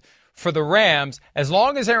around for the Rams. As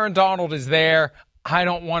long as Aaron Donald is there, I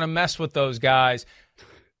don't want to mess with those guys.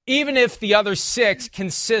 Even if the other six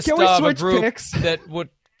consist of a group that would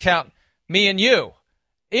count me and you.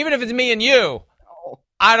 Even if it's me and you,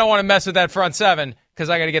 I don't want to mess with that front seven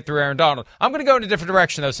because I got to get through Aaron Donald. I'm going to go in a different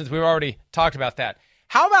direction, though, since we've already talked about that.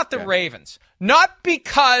 How about the Ravens? Not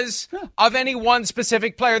because of any one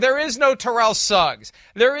specific player. There is no Terrell Suggs.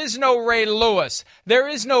 There is no Ray Lewis. There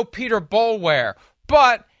is no Peter Boulware.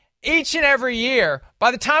 But each and every year,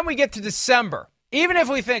 by the time we get to December, even if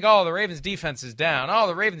we think, the Ravens defense is down,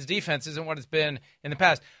 the Ravens defense isn't what it's been in the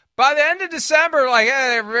past, by the end of December,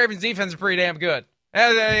 the Ravens defense is pretty damn good.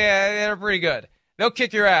 They're pretty good. They'll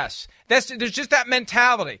kick your ass. There's just that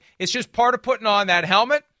mentality. It's just part of putting on that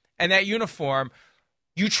helmet and that uniform.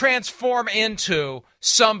 You transform into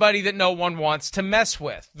somebody that no one wants to mess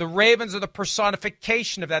with. The Ravens are the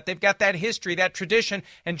personification of that. They've got that history, that tradition,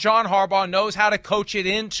 and John Harbaugh knows how to coach it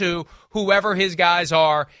into whoever his guys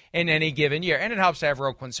are in any given year. And it helps to have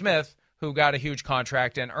Roquan Smith, who got a huge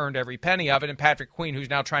contract and earned every penny of it, and Patrick Queen, who's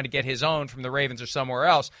now trying to get his own from the Ravens or somewhere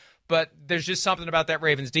else. But there's just something about that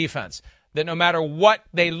Ravens defense that no matter what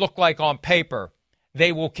they look like on paper,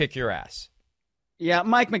 they will kick your ass. Yeah,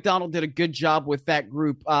 Mike McDonald did a good job with that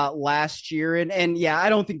group last year. And I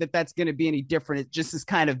don't think that that's going to be any different. It just is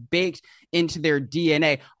kind of baked into their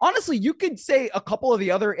DNA. Honestly, you could say a couple of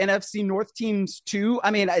the other NFC North teams too.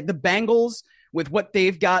 I mean, the Bengals with what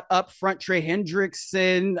they've got up front. Trey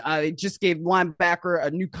Hendrickson, they just gave linebacker a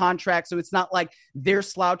new contract, so it's not like they're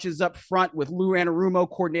slouches up front with Lou Anarumo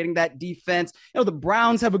coordinating that defense. The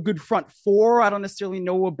Browns have a good front four. I don't necessarily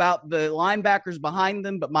know about the linebackers behind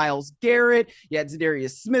them, but Myles Garrett, you had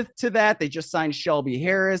Zadarius Smith to that. They just signed Shelby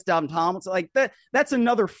Harris, Dom Tomlinson. Like that's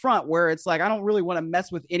another front where it's like, I don't really want to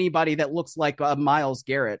mess with anybody that looks like Myles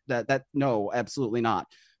Garrett. No, absolutely not.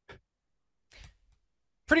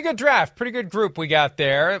 Pretty good draft, pretty good group we got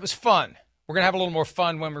there. It was fun. We're going to have a little more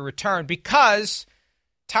fun when we return because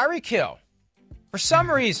Tyreek Hill, for some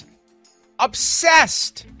reason,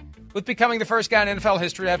 obsessed with becoming the first guy in NFL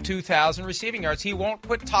history to have 2,000 receiving yards. He won't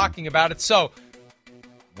quit talking about it. So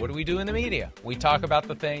what do we do in the media? We talk about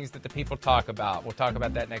the things that the people talk about. We'll talk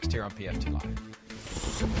about that next year on PFT Live.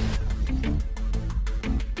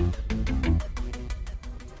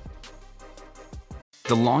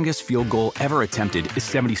 The longest field goal ever attempted is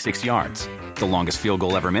 76 yards. The longest field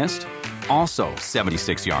goal ever missed? Also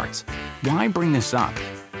 76 yards. Why bring this up?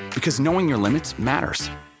 Because knowing your limits matters,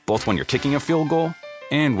 both when you're kicking a field goal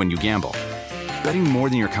and when you gamble. Betting more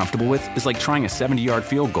than you're comfortable with is like trying a 70-yard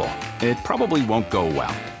field goal. It probably won't go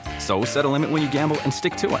well. So set a limit when you gamble and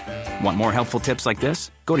stick to it. Want more helpful tips like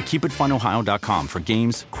this? Go to keepitfunohio.com for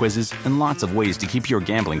games, quizzes, and lots of ways to keep your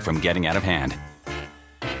gambling from getting out of hand.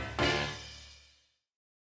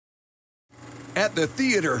 At the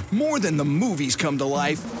theater, more than the movies come to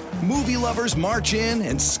life. Movie lovers march in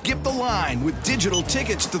and skip the line with digital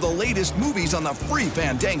tickets to the latest movies on the free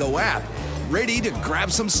Fandango app. Ready to grab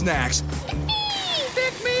some snacks.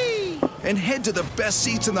 Pick me! And head to the best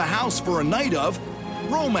seats in the house for a night of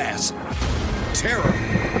romance, terror,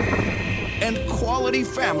 and quality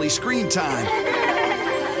family screen time.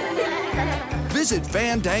 Visit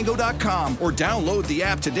Fandango.com or download the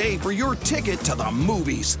app today for your ticket to the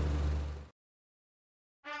movies.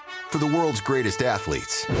 For the world's greatest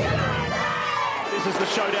athletes, this is the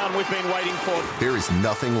showdown we've been waiting for. There is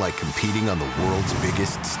nothing like competing on the world's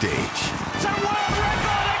biggest stage. It's a world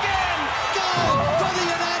record again! Gold for the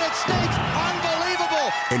United States!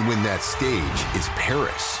 Unbelievable! And when that stage is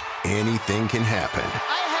Paris, anything can happen.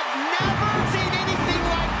 I have never seen anything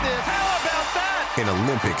like this. How about that? An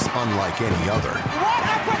Olympics unlike any other. What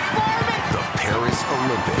a performance! The Paris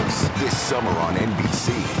Olympics, this summer on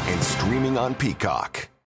NBC and streaming on Peacock.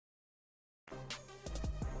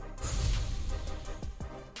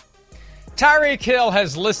 Tyreek Hill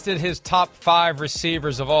has listed his top 5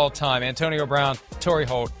 receivers of all time. Antonio Brown, Torrey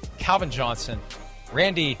Holt, Calvin Johnson,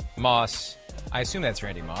 Randy Moss. I assume that's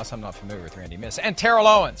Randy Moss. I'm not familiar with Randy Moss. And Terrell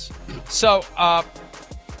Owens. So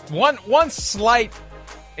one slight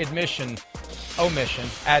permission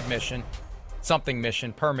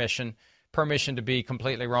to be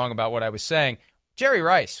completely wrong about what I was saying. Jerry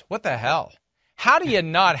Rice, what the hell? How do you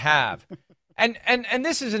not have? And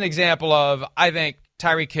this is an example of, I think,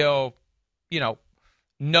 Tyreek Hill,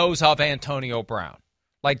 knows of Antonio Brown.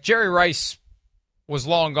 Like Jerry Rice was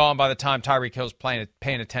long gone by the time Tyreek Hill's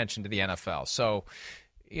paying attention to the NFL. So,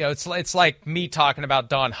 it's like me talking about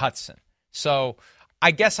Don Hudson. So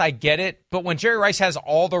I guess I get it. But when Jerry Rice has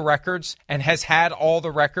all the records and has had all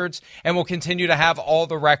the records and will continue to have all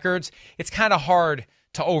the records, it's kind of hard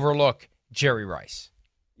to overlook Jerry Rice.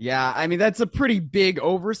 Yeah, I mean, that's a pretty big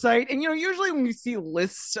oversight. And, usually when you see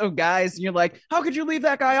lists of guys and you're like, how could you leave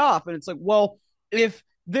that guy off? And it's like, well, if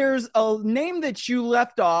there's a name that you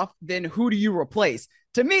left off, then who do you replace?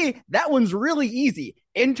 To me, that one's really easy.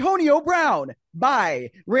 Antonio Brown by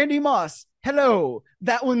Randy Moss. Hello.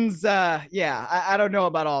 That one's, I don't know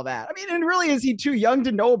about all that. I mean, and really, is he too young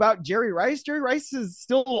to know about Jerry Rice? Jerry Rice is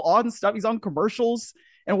still on stuff. He's on commercials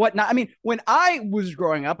and whatnot. I mean, when I was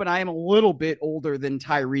growing up, and I am a little bit older than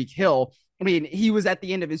Tyreek Hill, I mean, he was at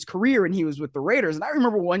the end of his career and he was with the Raiders. And I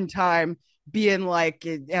remember one time being like,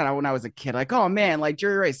 when I was a kid, like, oh man, like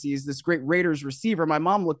Jerry Rice, he's this great Raiders receiver. My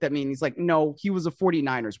mom looked at me and he's like, no, he was a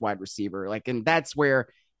 49ers wide receiver. Like, and that's where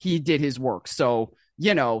he did his work. So,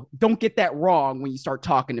 don't get that wrong when you start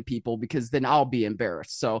talking to people, because then I'll be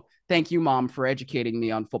embarrassed. So thank you, Mom, for educating me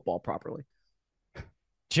on football properly.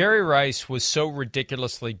 Jerry Rice was so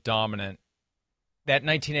ridiculously dominant. That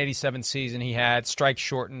 1987 season he had, strike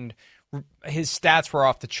shortened, his stats were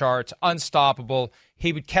off the charts, unstoppable.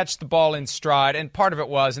 He would catch the ball in stride, and part of it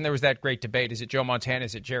was, and there was that great debate, is it Joe Montana,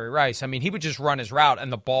 is it Jerry Rice? I mean, he would just run his route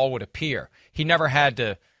and the ball would appear. He never had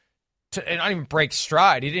to not even break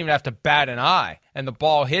stride. He didn't even have to bat an eye, and the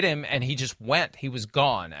ball hit him and he just went. He was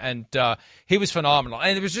gone, and he was phenomenal.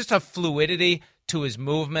 And there was just a fluidity to his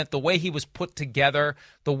movement, the way he was put together,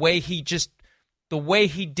 the way he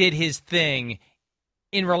did his thing.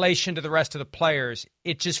 in relation to the rest of the players,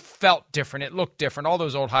 it just felt different. It looked different. All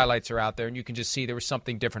those old highlights are out there, and you can just see there was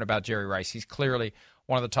something different about Jerry Rice. He's clearly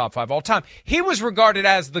one of the top 5 all time. He was regarded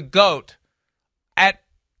as the GOAT at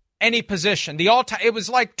any position. It was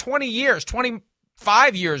like 20 years,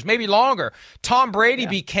 25 years, maybe longer. Tom Brady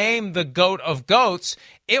became the GOAT of GOATs.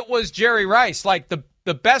 It was Jerry Rice. Like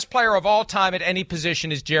the best player of all time at any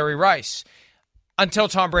position is Jerry Rice. Until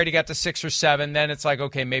Tom Brady got to 6 or 7, then it's like,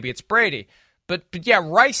 okay, maybe it's Brady. But yeah,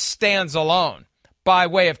 Rice stands alone by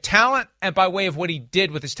way of talent and by way of what he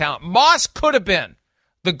did with his talent. Moss could have been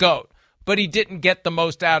the GOAT, but he didn't get the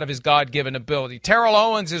most out of his God-given ability. Terrell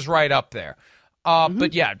Owens is right up there.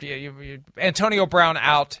 But yeah, Antonio Brown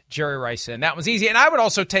out, Jerry Rice in. That was easy. And I would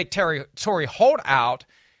also take Torrey Holt out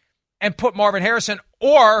and put Marvin Harrison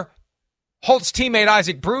or Holt's teammate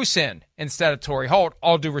Isaac Bruce in instead of Torrey Holt.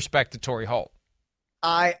 All due respect to Torrey Holt.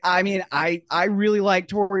 I mean, I really like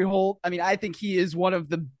Torrey Holt. I mean, I think he is one of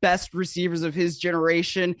the best receivers of his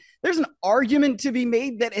generation. There's an argument to be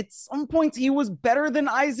made that at some points he was better than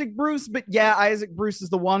Isaac Bruce, but yeah, Isaac Bruce is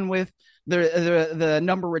the one with the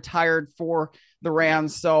number retired for the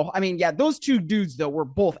Rams. So, I mean, yeah, those two dudes, though, were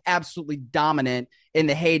both absolutely dominant in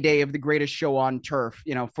the heyday of the greatest show on turf,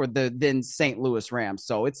 for the then St. Louis Rams.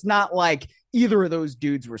 So it's not like either of those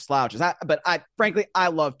dudes were slouches. Frankly, I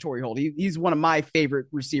love Torrey Holt. He's one of my favorite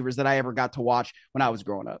receivers that I ever got to watch when I was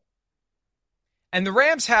growing up. And the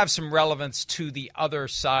Rams have some relevance to the other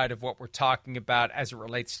side of what we're talking about as it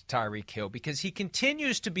relates to Tyreek Hill, because he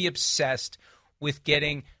continues to be obsessed with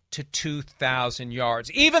getting to 2,000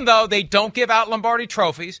 yards, even though they don't give out Lombardi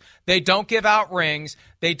trophies, they don't give out rings,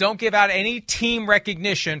 they don't give out any team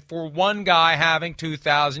recognition for one guy having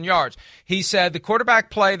 2,000 yards. He said the quarterback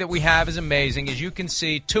play that we have is amazing. As you can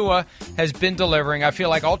see, Tua has been delivering. I feel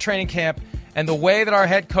like all training camp and the way that our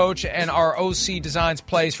head coach and our OC designs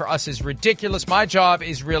plays for us is ridiculous. My job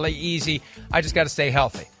is really easy. I just got to stay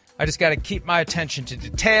healthy. I just got to keep my attention to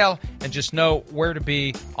detail and just know where to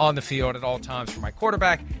be on the field at all times for my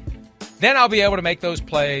quarterback. Then I'll be able to make those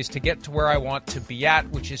plays to get to where I want to be at,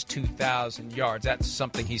 which is 2,000 yards. That's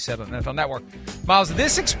something he said on the NFL Network. Miles,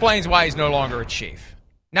 this explains why he's no longer a Chief.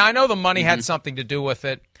 Now, I know the money had something to do with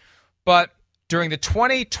it, but during the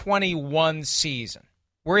 2021 season,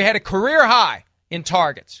 where he had a career high in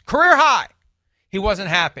targets, he wasn't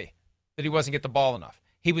happy that he wasn't getting the ball enough.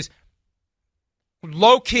 He was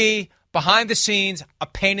low-key, behind the scenes, a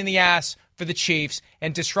pain in the ass for the Chiefs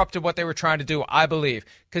and disrupted what they were trying to do, I believe,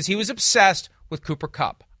 because he was obsessed with Cooper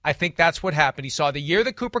Kupp. I think that's what happened. He saw the year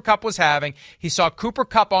that Cooper Kupp was having. He saw Cooper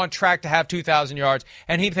Kupp on track to have 2,000 yards,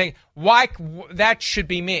 and he'd think, why, that should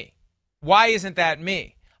be me. Why isn't that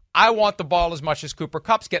me? I want the ball as much as Cooper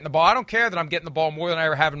Kupp's getting the ball. I don't care that I'm getting the ball more than I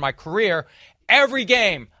ever have in my career. Every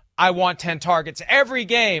game, I want 10 targets. Every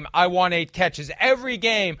game, I want 8 catches. Every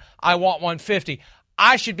game, I want 150.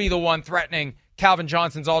 I should be the one threatening Calvin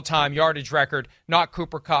Johnson's all-time yardage record, not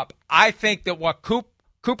Cooper Kupp. I think that what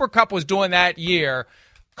Cooper Kupp was doing that year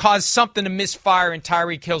caused something to misfire in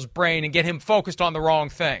Tyreek Hill's brain and get him focused on the wrong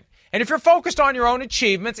thing. And if you're focused on your own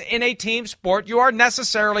achievements in a team sport, you are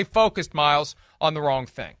necessarily focused, Miles, on the wrong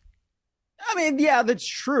thing. I mean, yeah, that's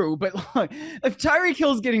true. But look, if Tyreek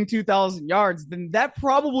Hill's getting 2,000 yards, then that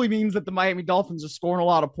probably means that the Miami Dolphins are scoring a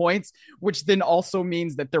lot of points, which then also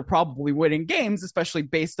means that they're probably winning games, especially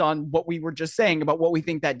based on what we were just saying about what we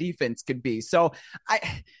think that defense could be. So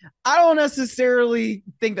I don't necessarily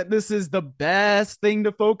think that this is the best thing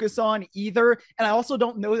to focus on either. And I also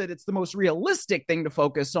don't know that it's the most realistic thing to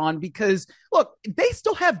focus on because, look, they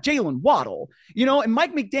still have Jalen Waddle, and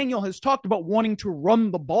Mike McDaniel has talked about wanting to run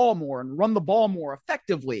the ball more and run the ball more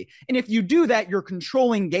effectively. And if you do that, you're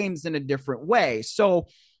controlling games in a different way. So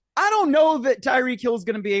I don't know that Tyreek Hill is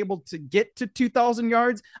going to be able to get to 2,000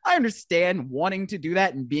 yards. I understand wanting to do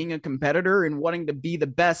that and being a competitor and wanting to be the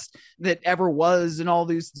best that ever was and all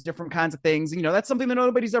these different kinds of things. That's something that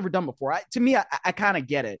nobody's ever done before. To me, I kind of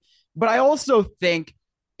get it. But I also think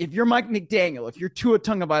if you're Mike McDaniel, if you're Tua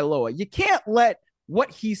Tagovailoa, you can't let what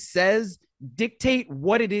he says dictate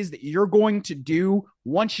what it is that you're going to do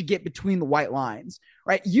once you get between the white lines,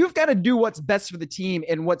 right? You've got to do what's best for the team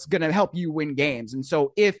and what's going to help you win games. And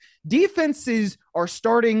so if defenses are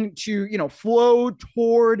starting to, flow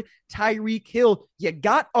toward Tyreek Hill, you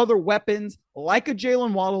got other weapons like a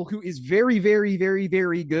Jalen Waddle, who is very, very, very,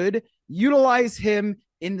 very good. Utilize him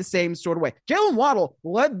in the same sort of way. Jalen Waddle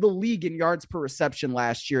led the league in yards per reception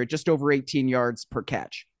last year at just over 18 yards per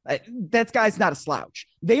catch. That guy's not a slouch.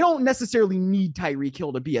 They don't necessarily need Tyreek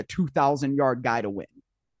Hill to be a 2,000-yard guy to win.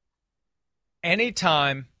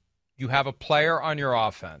 Anytime you have a player on your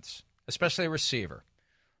offense, especially a receiver,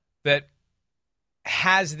 that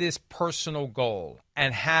has this personal goal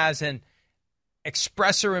and has an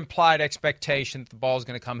express or implied expectation that the ball is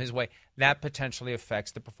going to come his way, that potentially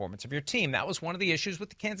affects the performance of your team. That was one of the issues with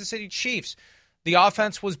the Kansas City Chiefs. The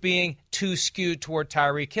offense was being too skewed toward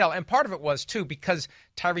Tyreek Hill. And part of it was, too, because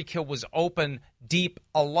Tyreek Hill was open deep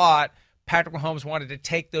a lot. Patrick Mahomes wanted to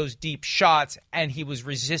take those deep shots, and he was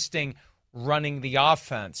resisting running the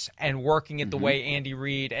offense and working it the way Andy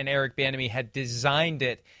Reid and Eric Bieniemy had designed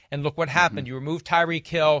it. And look what happened. You remove Tyreek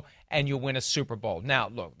Hill, and you win a Super Bowl. Now,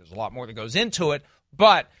 look, there's a lot more that goes into it,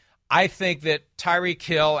 but I think that Tyreek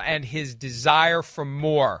Hill and his desire for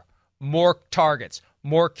more targets,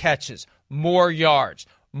 more catches, more yards,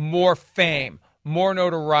 more fame, more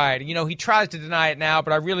notoriety. You know, he tries to deny it now,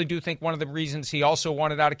 but I really do think one of the reasons he also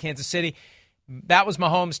wanted out of Kansas City, that was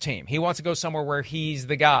Mahomes' team. He wants to go somewhere where he's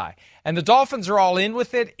the guy. And the Dolphins are all in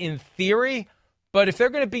with it in theory, but if they're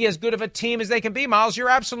going to be as good of a team as they can be, Miles, you're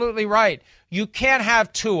absolutely right. You can't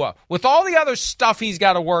have Tua with all the other stuff he's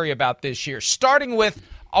got to worry about this year, starting with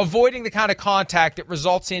avoiding the kind of contact that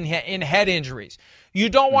results in head injuries. You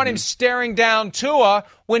don't want him staring down Tua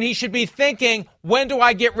when he should be thinking, when do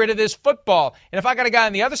I get rid of this football? And if I got a guy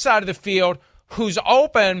on the other side of the field who's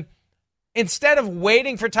open, instead of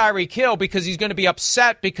waiting for Tyreek Hill because he's going to be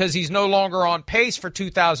upset because he's no longer on pace for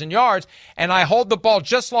 2,000 yards, and I hold the ball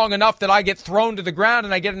just long enough that I get thrown to the ground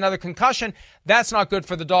and I get another concussion, that's not good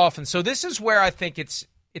for the Dolphins. So this is where I think it's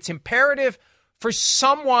imperative for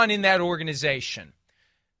someone in that organization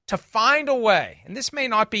to find a way, and this may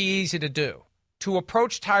not be easy to do, to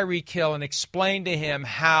approach Tyreek Hill and explain to him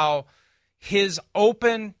how his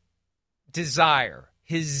open desire,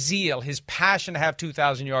 his zeal, his passion to have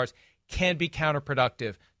 2,000 yards can be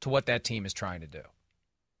counterproductive to what that team is trying to do.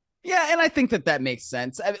 Yeah, and I think that makes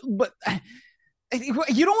sense. But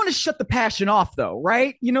you don't want to shut the passion off, though,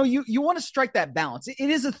 right? You know, you want to strike that balance. It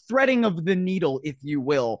is a threading of the needle, if you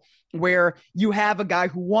will, where you have a guy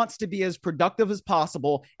who wants to be as productive as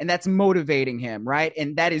possible, and that's motivating him, right?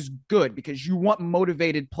 And that is good because you want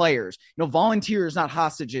motivated players. You know, volunteers, not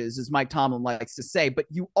hostages, as Mike Tomlin likes to say, but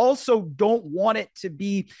you also don't want it to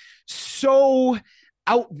be so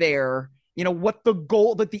out there, you know, what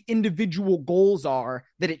the individual goals are,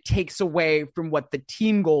 that it takes away from what the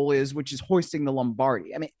team goal is, which is hoisting the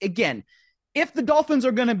Lombardi. I mean, again, if the Dolphins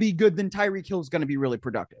are going to be good, then Tyreek Hill is going to be really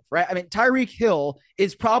productive, right? I mean, Tyreek Hill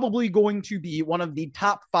is probably going to be one of the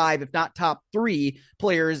top 5, if not top 3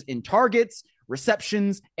 players in targets,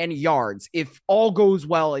 receptions, and yards if all goes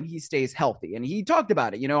well and he stays healthy. And he talked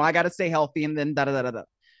about it, you know, I got to stay healthy and then da-da-da-da-da.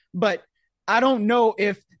 But I don't know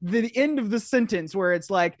if the end of the sentence where it's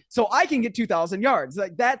like, so I can get 2,000 yards,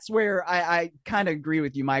 like that's where I kind of agree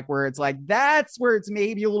with you, Mike, where it's like, that's where it's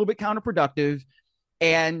maybe a little bit counterproductive.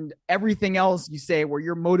 And everything else you say where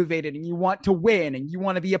you're motivated and you want to win and you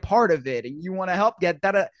want to be a part of it and you want to help get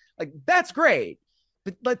that, like, that's great.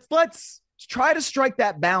 But let's try to strike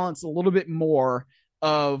that balance a little bit more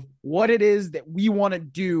of what it is that we want to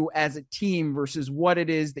do as a team versus what it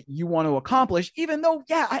is that you want to accomplish, even though,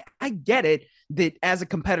 yeah, I get it that as a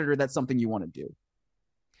competitor, that's something you want to do.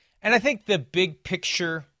 And I think the big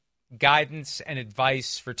picture guidance and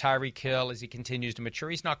advice for Tyreek Hill as he continues to mature,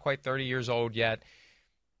 he's not quite 30 years old yet.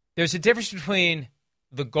 There's a difference between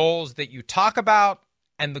the goals that you talk about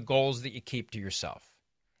and the goals that you keep to yourself.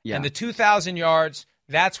 Yeah. And the 2,000 yards,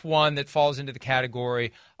 that's one that falls into the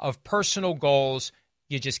category of personal goals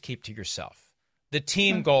you just keep to yourself. The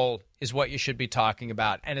team goal is what you should be talking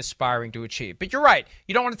about and aspiring to achieve. But you're right.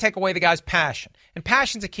 You don't want to take away the guy's passion. And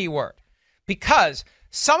passion's a key word because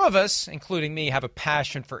some of us, including me, have a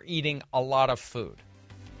passion for eating a lot of food.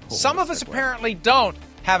 Some of us apparently don't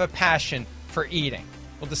have a passion for eating.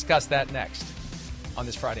 We'll discuss that next on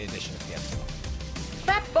this Friday edition of the NFL.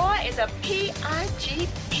 That boy is a P.I.G.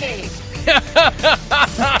 pig.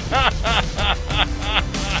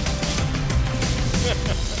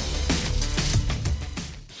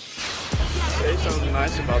 Say something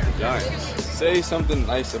nice about the Giants. Say something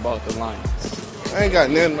nice about the Lions. I ain't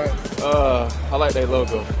got nothing like. I like their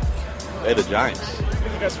logo. They the Giants.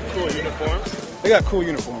 They got some cool uniforms. They got cool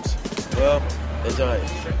uniforms. Well, the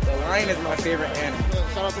Giants. The lion is my favorite animal.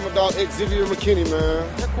 Shout out to my dog Xavier McKinney,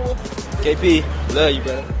 man. They're cool. KP, love you,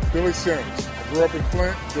 brother. Billy Sims. I grew up in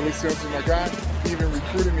Flint. Billy Sims is my guy. He even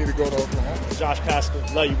recruited me to go to Oklahoma. Josh Pascal,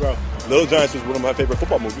 love you, bro. Little Giants is one of my favorite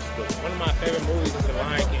football movies. One of my favorite movies is The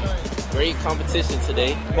Lion King. Great competition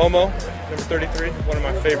today. Momo, number 33, one of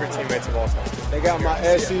my favorite teammates of all time. They got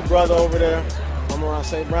my SC brother over there. I'm around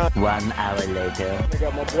St. Brown. 1 hour later. They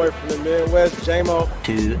got my boy from the Midwest, J-Mo.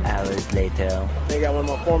 2 hours later. They got one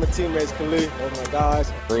of my former teammates, Khalid, one of my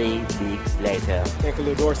guys. 3 weeks later. And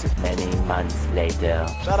Khalid Dorsey. Many months later.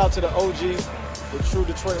 Shout out to the OG The true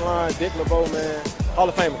Detroit Lion, Dick LeBeau, man. Hall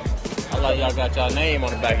of Famer. I like y'all got y'all name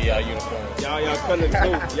on the back of y'all uniform. Y'all color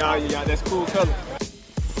too. Y'all, that's cool color.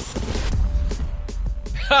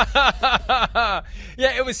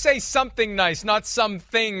 Yeah, it would say something nice, not some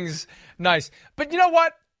things nice. But you know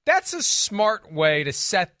what? That's a smart way to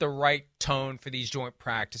set the right tone for these joint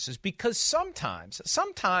practices, because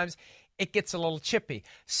sometimes it gets a little chippy.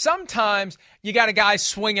 Sometimes you got a guy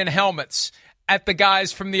swinging helmets at the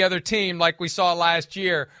guys from the other team, like we saw last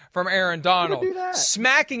year from Aaron Donald,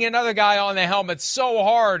 smacking another guy on the helmet so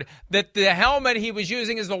hard that the helmet he was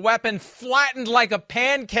using as the weapon flattened like a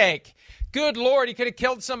pancake. Good Lord, he could have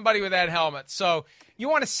killed somebody with that helmet. So you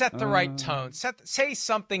want to set the right tone. Say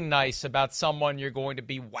something nice about someone you're going to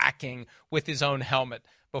be whacking with his own helmet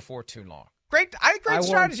before too long. Great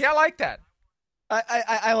strategy. I like that.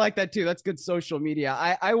 I like that too. That's good social media.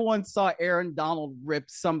 I once saw Aaron Donald rip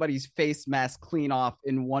somebody's face mask clean off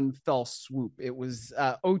in one fell swoop. It was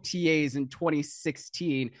OTAs in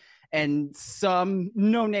 2016. And some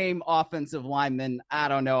no-name offensive lineman, I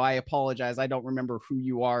don't know, I apologize, I don't remember who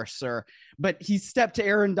you are, sir, but he stepped to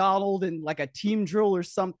Aaron Donald in like a team drill or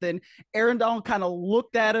something. Aaron Donald kind of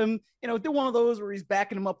looked at him, did one of those where he's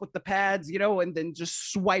backing him up with the pads, and then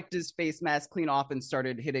just swiped his face mask clean off and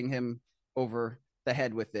started hitting him over the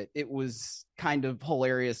head with it. It was kind of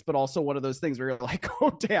hilarious, but also one of those things where you're like,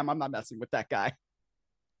 oh, damn, I'm not messing with that guy.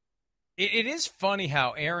 It is funny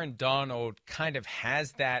how Aaron Donald kind of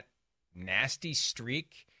has that nasty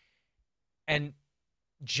streak, and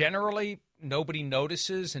generally nobody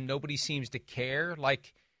notices and nobody seems to care.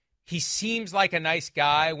 Like, he seems like a nice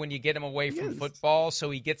guy when you get him away from football,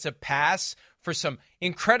 so he gets a pass for some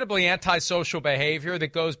incredibly antisocial behavior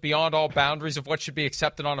that goes beyond all boundaries of what should be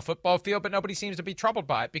accepted on a football field, but nobody seems to be troubled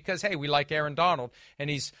by it because, hey, we like Aaron Donald, and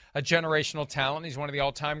he's a generational talent. He's one of the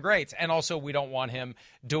all-time greats. And also, we don't want him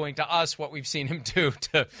doing to us what we've seen him do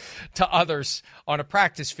to others on a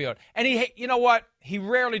practice field. And you know what? He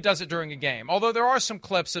rarely does it during a game, although there are some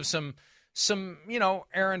clips of some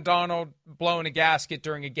Aaron Donald blowing a gasket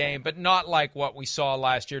during a game, but not like what we saw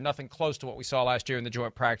last year, nothing close to what we saw last year in the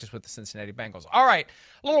joint practice with the Cincinnati Bengals. All right,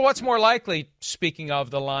 a little what's more likely, speaking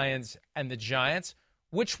of the Lions and the Giants,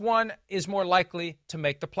 which one is more likely to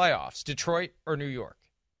make the playoffs, Detroit or New York?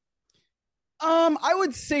 I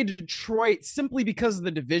would say Detroit, simply because of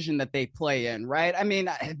the division that they play in, right? I mean,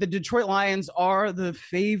 the Detroit Lions are the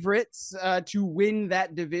favorites to win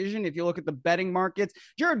that division. If you look at the betting markets,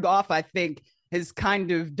 Jared Goff, I think, has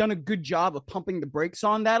kind of done a good job of pumping the brakes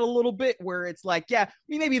on that a little bit, where it's like, yeah,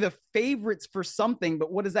 we may be the favorites for something, but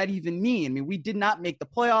what does that even mean? I mean, we did not make the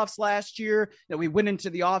playoffs last year. That we went into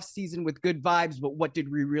the offseason with good vibes, but what did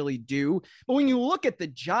we really do? But when you look at the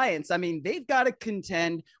Giants, I mean, they've got to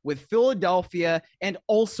contend with Philadelphia and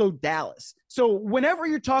also Dallas. So whenever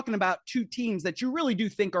you're talking about two teams that you really do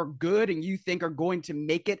think are good and you think are going to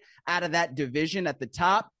make it out of that division at the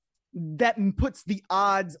top, that puts the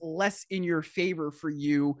odds less in your favor for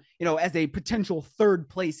you, as a potential third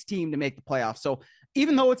place team to make the playoffs. So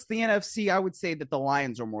even though it's the NFC, I would say that the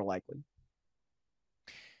Lions are more likely.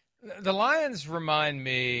 The Lions remind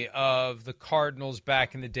me of the Cardinals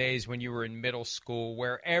back in the days when you were in middle school,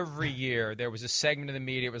 where every year there was a segment of the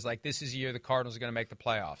media. It was like, this is the year the Cardinals are going to make the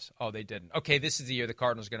playoffs. Oh, they didn't. Okay, this is the year the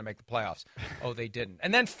Cardinals are going to make the playoffs. Oh, they didn't.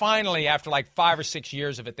 And then finally, after like 5 or 6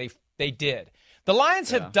 years of it, they did. The Lions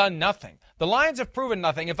have done nothing. The Lions have proven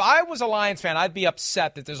nothing. If I was a Lions fan, I'd be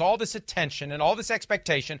upset that there's all this attention and all this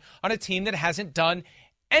expectation on a team that hasn't done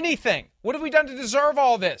anything. What have we done to deserve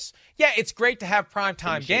all this? Yeah, it's great to have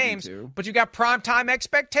primetime games, but you got primetime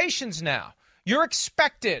expectations now. You're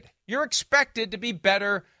expected to be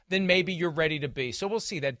better than maybe you're ready to be. So we'll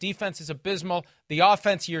see. That defense is abysmal. The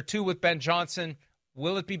offense, year 2 with Ben Johnson,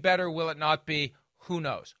 will it be better? Will it not be? Who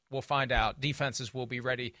knows? We'll find out. Defenses will be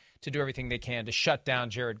ready to do everything they can to shut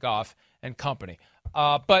down Jared Goff and company.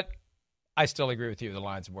 But I still agree with you. The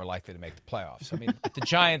Lions are more likely to make the playoffs. I mean, the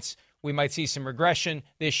Giants, we might see some regression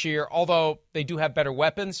this year, although they do have better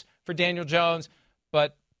weapons for Daniel Jones.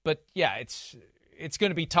 But yeah, it's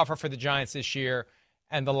going to be tougher for the Giants this year.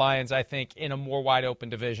 And the Lions, I think, in a more wide-open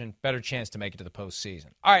division, better chance to make it to the postseason.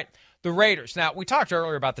 All right, the Raiders. Now, we talked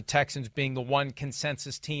earlier about the Texans being the one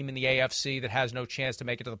consensus team in the AFC that has no chance to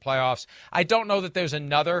make it to the playoffs. I don't know that there's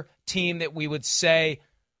another team that we would say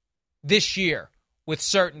this year with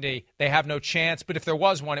certainty they have no chance, but if there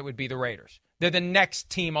was one, it would be the Raiders. They're the next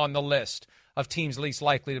team on the list of teams least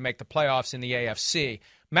likely to make the playoffs in the AFC.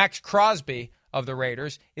 Max Crosby of the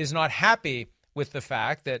Raiders is not happy with the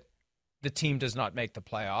fact that the team does not make the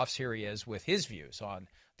playoffs. Here he is with his views on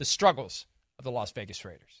the struggles of the Las Vegas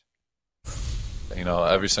Raiders.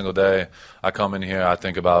 Every single day I come in here, I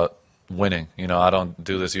think about, winning. I don't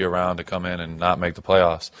do this year round to come in and not make the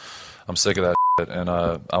playoffs. I'm sick of that shit, and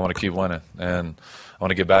I want to keep winning. And I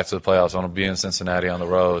want to get back to the playoffs. I want to be in Cincinnati on the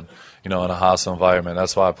road, in a hostile environment.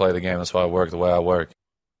 That's why I play the game. That's why I work the way I work.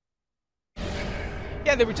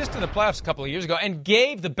 Yeah, they were just in the playoffs a couple of years ago and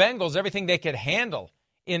gave the Bengals everything they could handle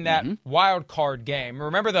in that wild card game.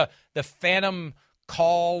 Remember the phantom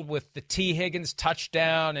call with the T. Higgins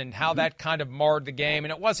touchdown and how that kind of marred the game?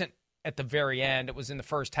 And it wasn't at the very end. It was in the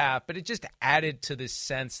first half. But it just added to this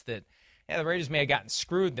sense that the Raiders may have gotten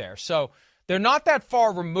screwed there. So they're not that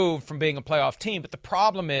far removed from being a playoff team. But the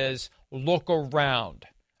problem is, look around.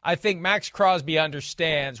 I think Max Crosby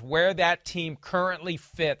understands where that team currently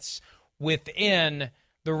fits within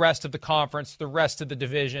the rest of the conference, the rest of the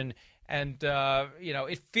division. And,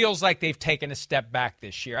 it feels like they've taken a step back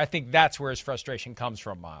this year. I think that's where his frustration comes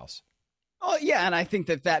from, Miles. Oh, yeah, and I think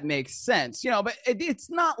that makes sense. But it's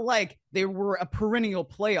not like they were a perennial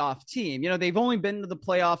playoff team. They've only been to the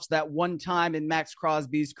playoffs that one time in Max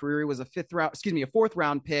Crosby's career. He was a fourth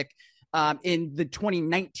round pick in the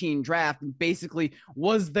 2019 draft, and basically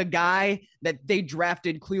was the guy that they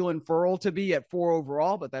drafted Cleveland Ferrell to be at 4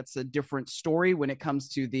 overall. But that's a different story when it comes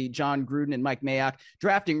to the John Gruden and Mike Mayock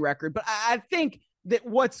drafting record. But I think that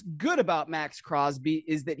what's good about Max Crosby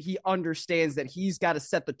is that he understands that he's got to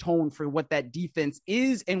set the tone for what that defense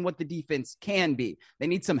is and what the defense can be. They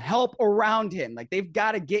need some help around him. Like, they've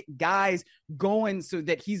got to get guys going so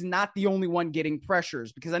that he's not the only one getting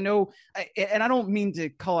pressures, because I know, and I don't mean to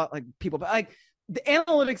call out like people, but like the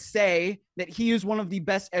analytics say that he is one of the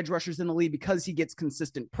best edge rushers in the league because he gets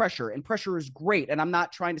consistent pressure, and pressure is great. And I'm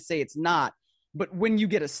not trying to say it's not, but when you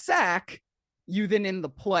get a sack, you then in the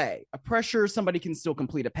play. A pressure, somebody can still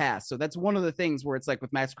complete a pass. So that's one of the things where it's like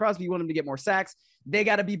with Max Crosby, you want him to get more sacks. They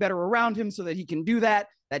got to be better around him so that he can do that.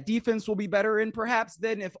 That defense will be better. And perhaps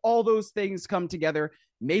then if all those things come together,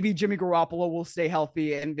 maybe Jimmy Garoppolo will stay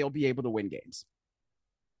healthy and they'll be able to win games.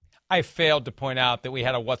 I failed to point out that we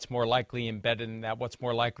had a what's more likely embedded in that. What's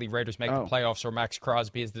more likely, Raiders make the playoffs or Max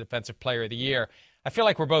Crosby is the defensive player of the year. I feel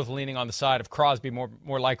like we're both leaning on the side of Crosby more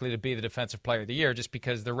likely to be the defensive player of the year, just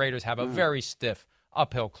because the Raiders have a very stiff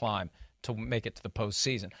uphill climb to make it to the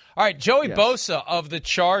postseason. All right, Joey Bosa of the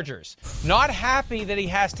Chargers. Not happy that he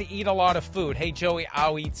has to eat a lot of food. Hey, Joey,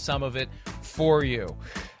 I'll eat some of it for you.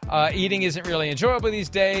 Eating isn't really enjoyable these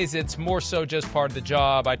days. It's more so just part of the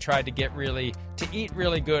job. I tried to eat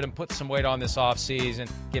really good and put some weight on this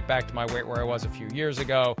offseason, get back to my weight where I was a few years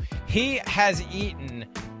ago. He has eaten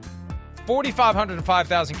 4,500 to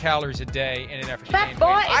 5,000 calories a day in an effort to gain weight.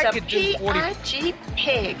 That boy is a PIG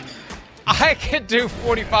pig. I could do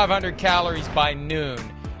 4,500 calories by noon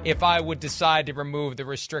if I would decide to remove the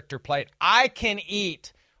restrictor plate. I can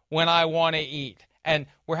eat when I want to eat. And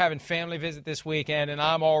we're having family visit this weekend, and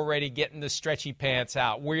I'm already getting the stretchy pants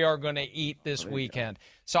out. We are going to eat this weekend.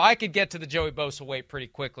 So I could get to the Joey Bosa weight pretty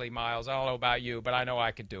quickly, Miles. I don't know about you, but I know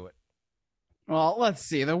I could do it. Well, let's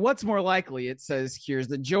see. Then what's more likely, it says here, is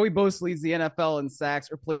that Joey Bosa leads the NFL in sacks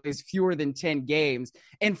or plays fewer than 10 games.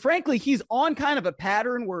 And frankly, he's on kind of a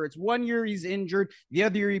pattern where it's 1 year he's injured, the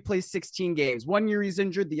other year he plays 16 games. 1 year he's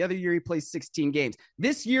injured, the other year he plays 16 games.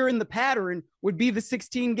 This year in the pattern would be the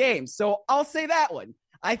 16 games. So I'll say that one.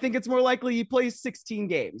 I think it's more likely he plays 16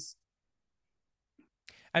 games.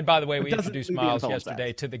 And by the way, we introduced Miles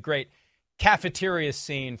yesterday to the great cafeteria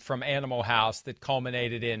scene from Animal House that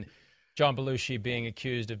culminated in John Belushi being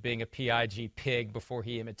accused of being a PIG pig before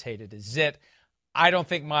he imitated a zit. I don't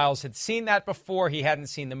think Miles had seen that before. He hadn't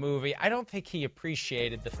seen the movie. I don't think he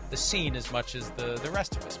appreciated the scene as much as the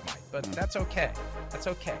rest of us might. But that's okay. That's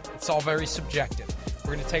okay. It's all very subjective.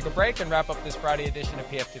 We're going to take a break and wrap up this Friday edition of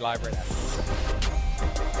PFT Live right after.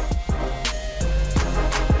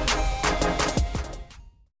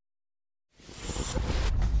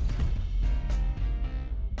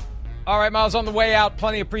 All right, Miles, on the way out,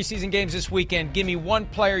 plenty of preseason games this weekend. Give me one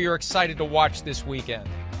player you're excited to watch this weekend.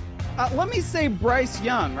 Let me say Bryce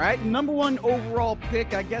Young, right? #1 overall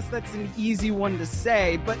pick. I guess that's an easy one to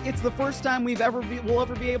say, but it's the first time we'll ever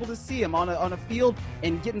be able to see him on a field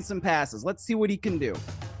and getting some passes. Let's see what he can do.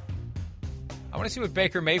 I want to see what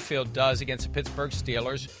Baker Mayfield does against the Pittsburgh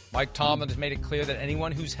Steelers. Mike Tomlin has made it clear that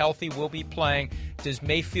anyone who's healthy will be playing. Does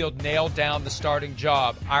Mayfield nail down the starting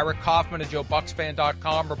job? Ira Kaufman of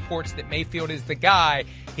JoeBucksFan.com reports that Mayfield is the guy.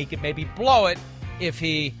 He could maybe blow it if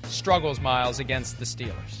he struggles, Miles, against the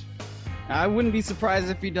Steelers. I wouldn't be surprised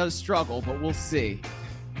if he does struggle, but we'll see.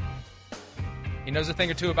 He knows a thing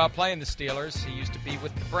or two about playing the Steelers. He used to be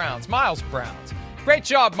with the Browns. Miles Browns. Great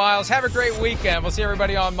job, Miles. Have a great weekend. We'll see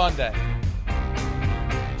everybody on Monday.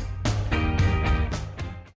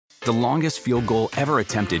 The longest field goal ever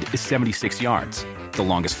attempted is 76 yards. The The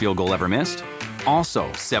longest field goal ever missed?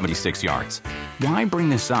 Also 76 yards. Why bring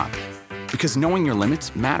this up? Because knowing your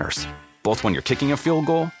limits matters, both when you're kicking a field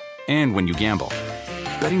goal and when you gamble.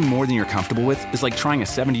 Betting more than you're comfortable with is like trying a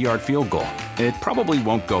 70-yard field goal. It probably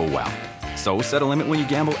won't go well. So set a limit when you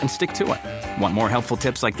gamble and stick to it. Want more helpful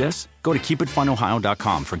tips like this? Go to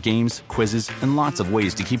keepitfunohio.com for games, quizzes, and lots of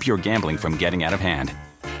ways to keep your gambling from getting out of hand.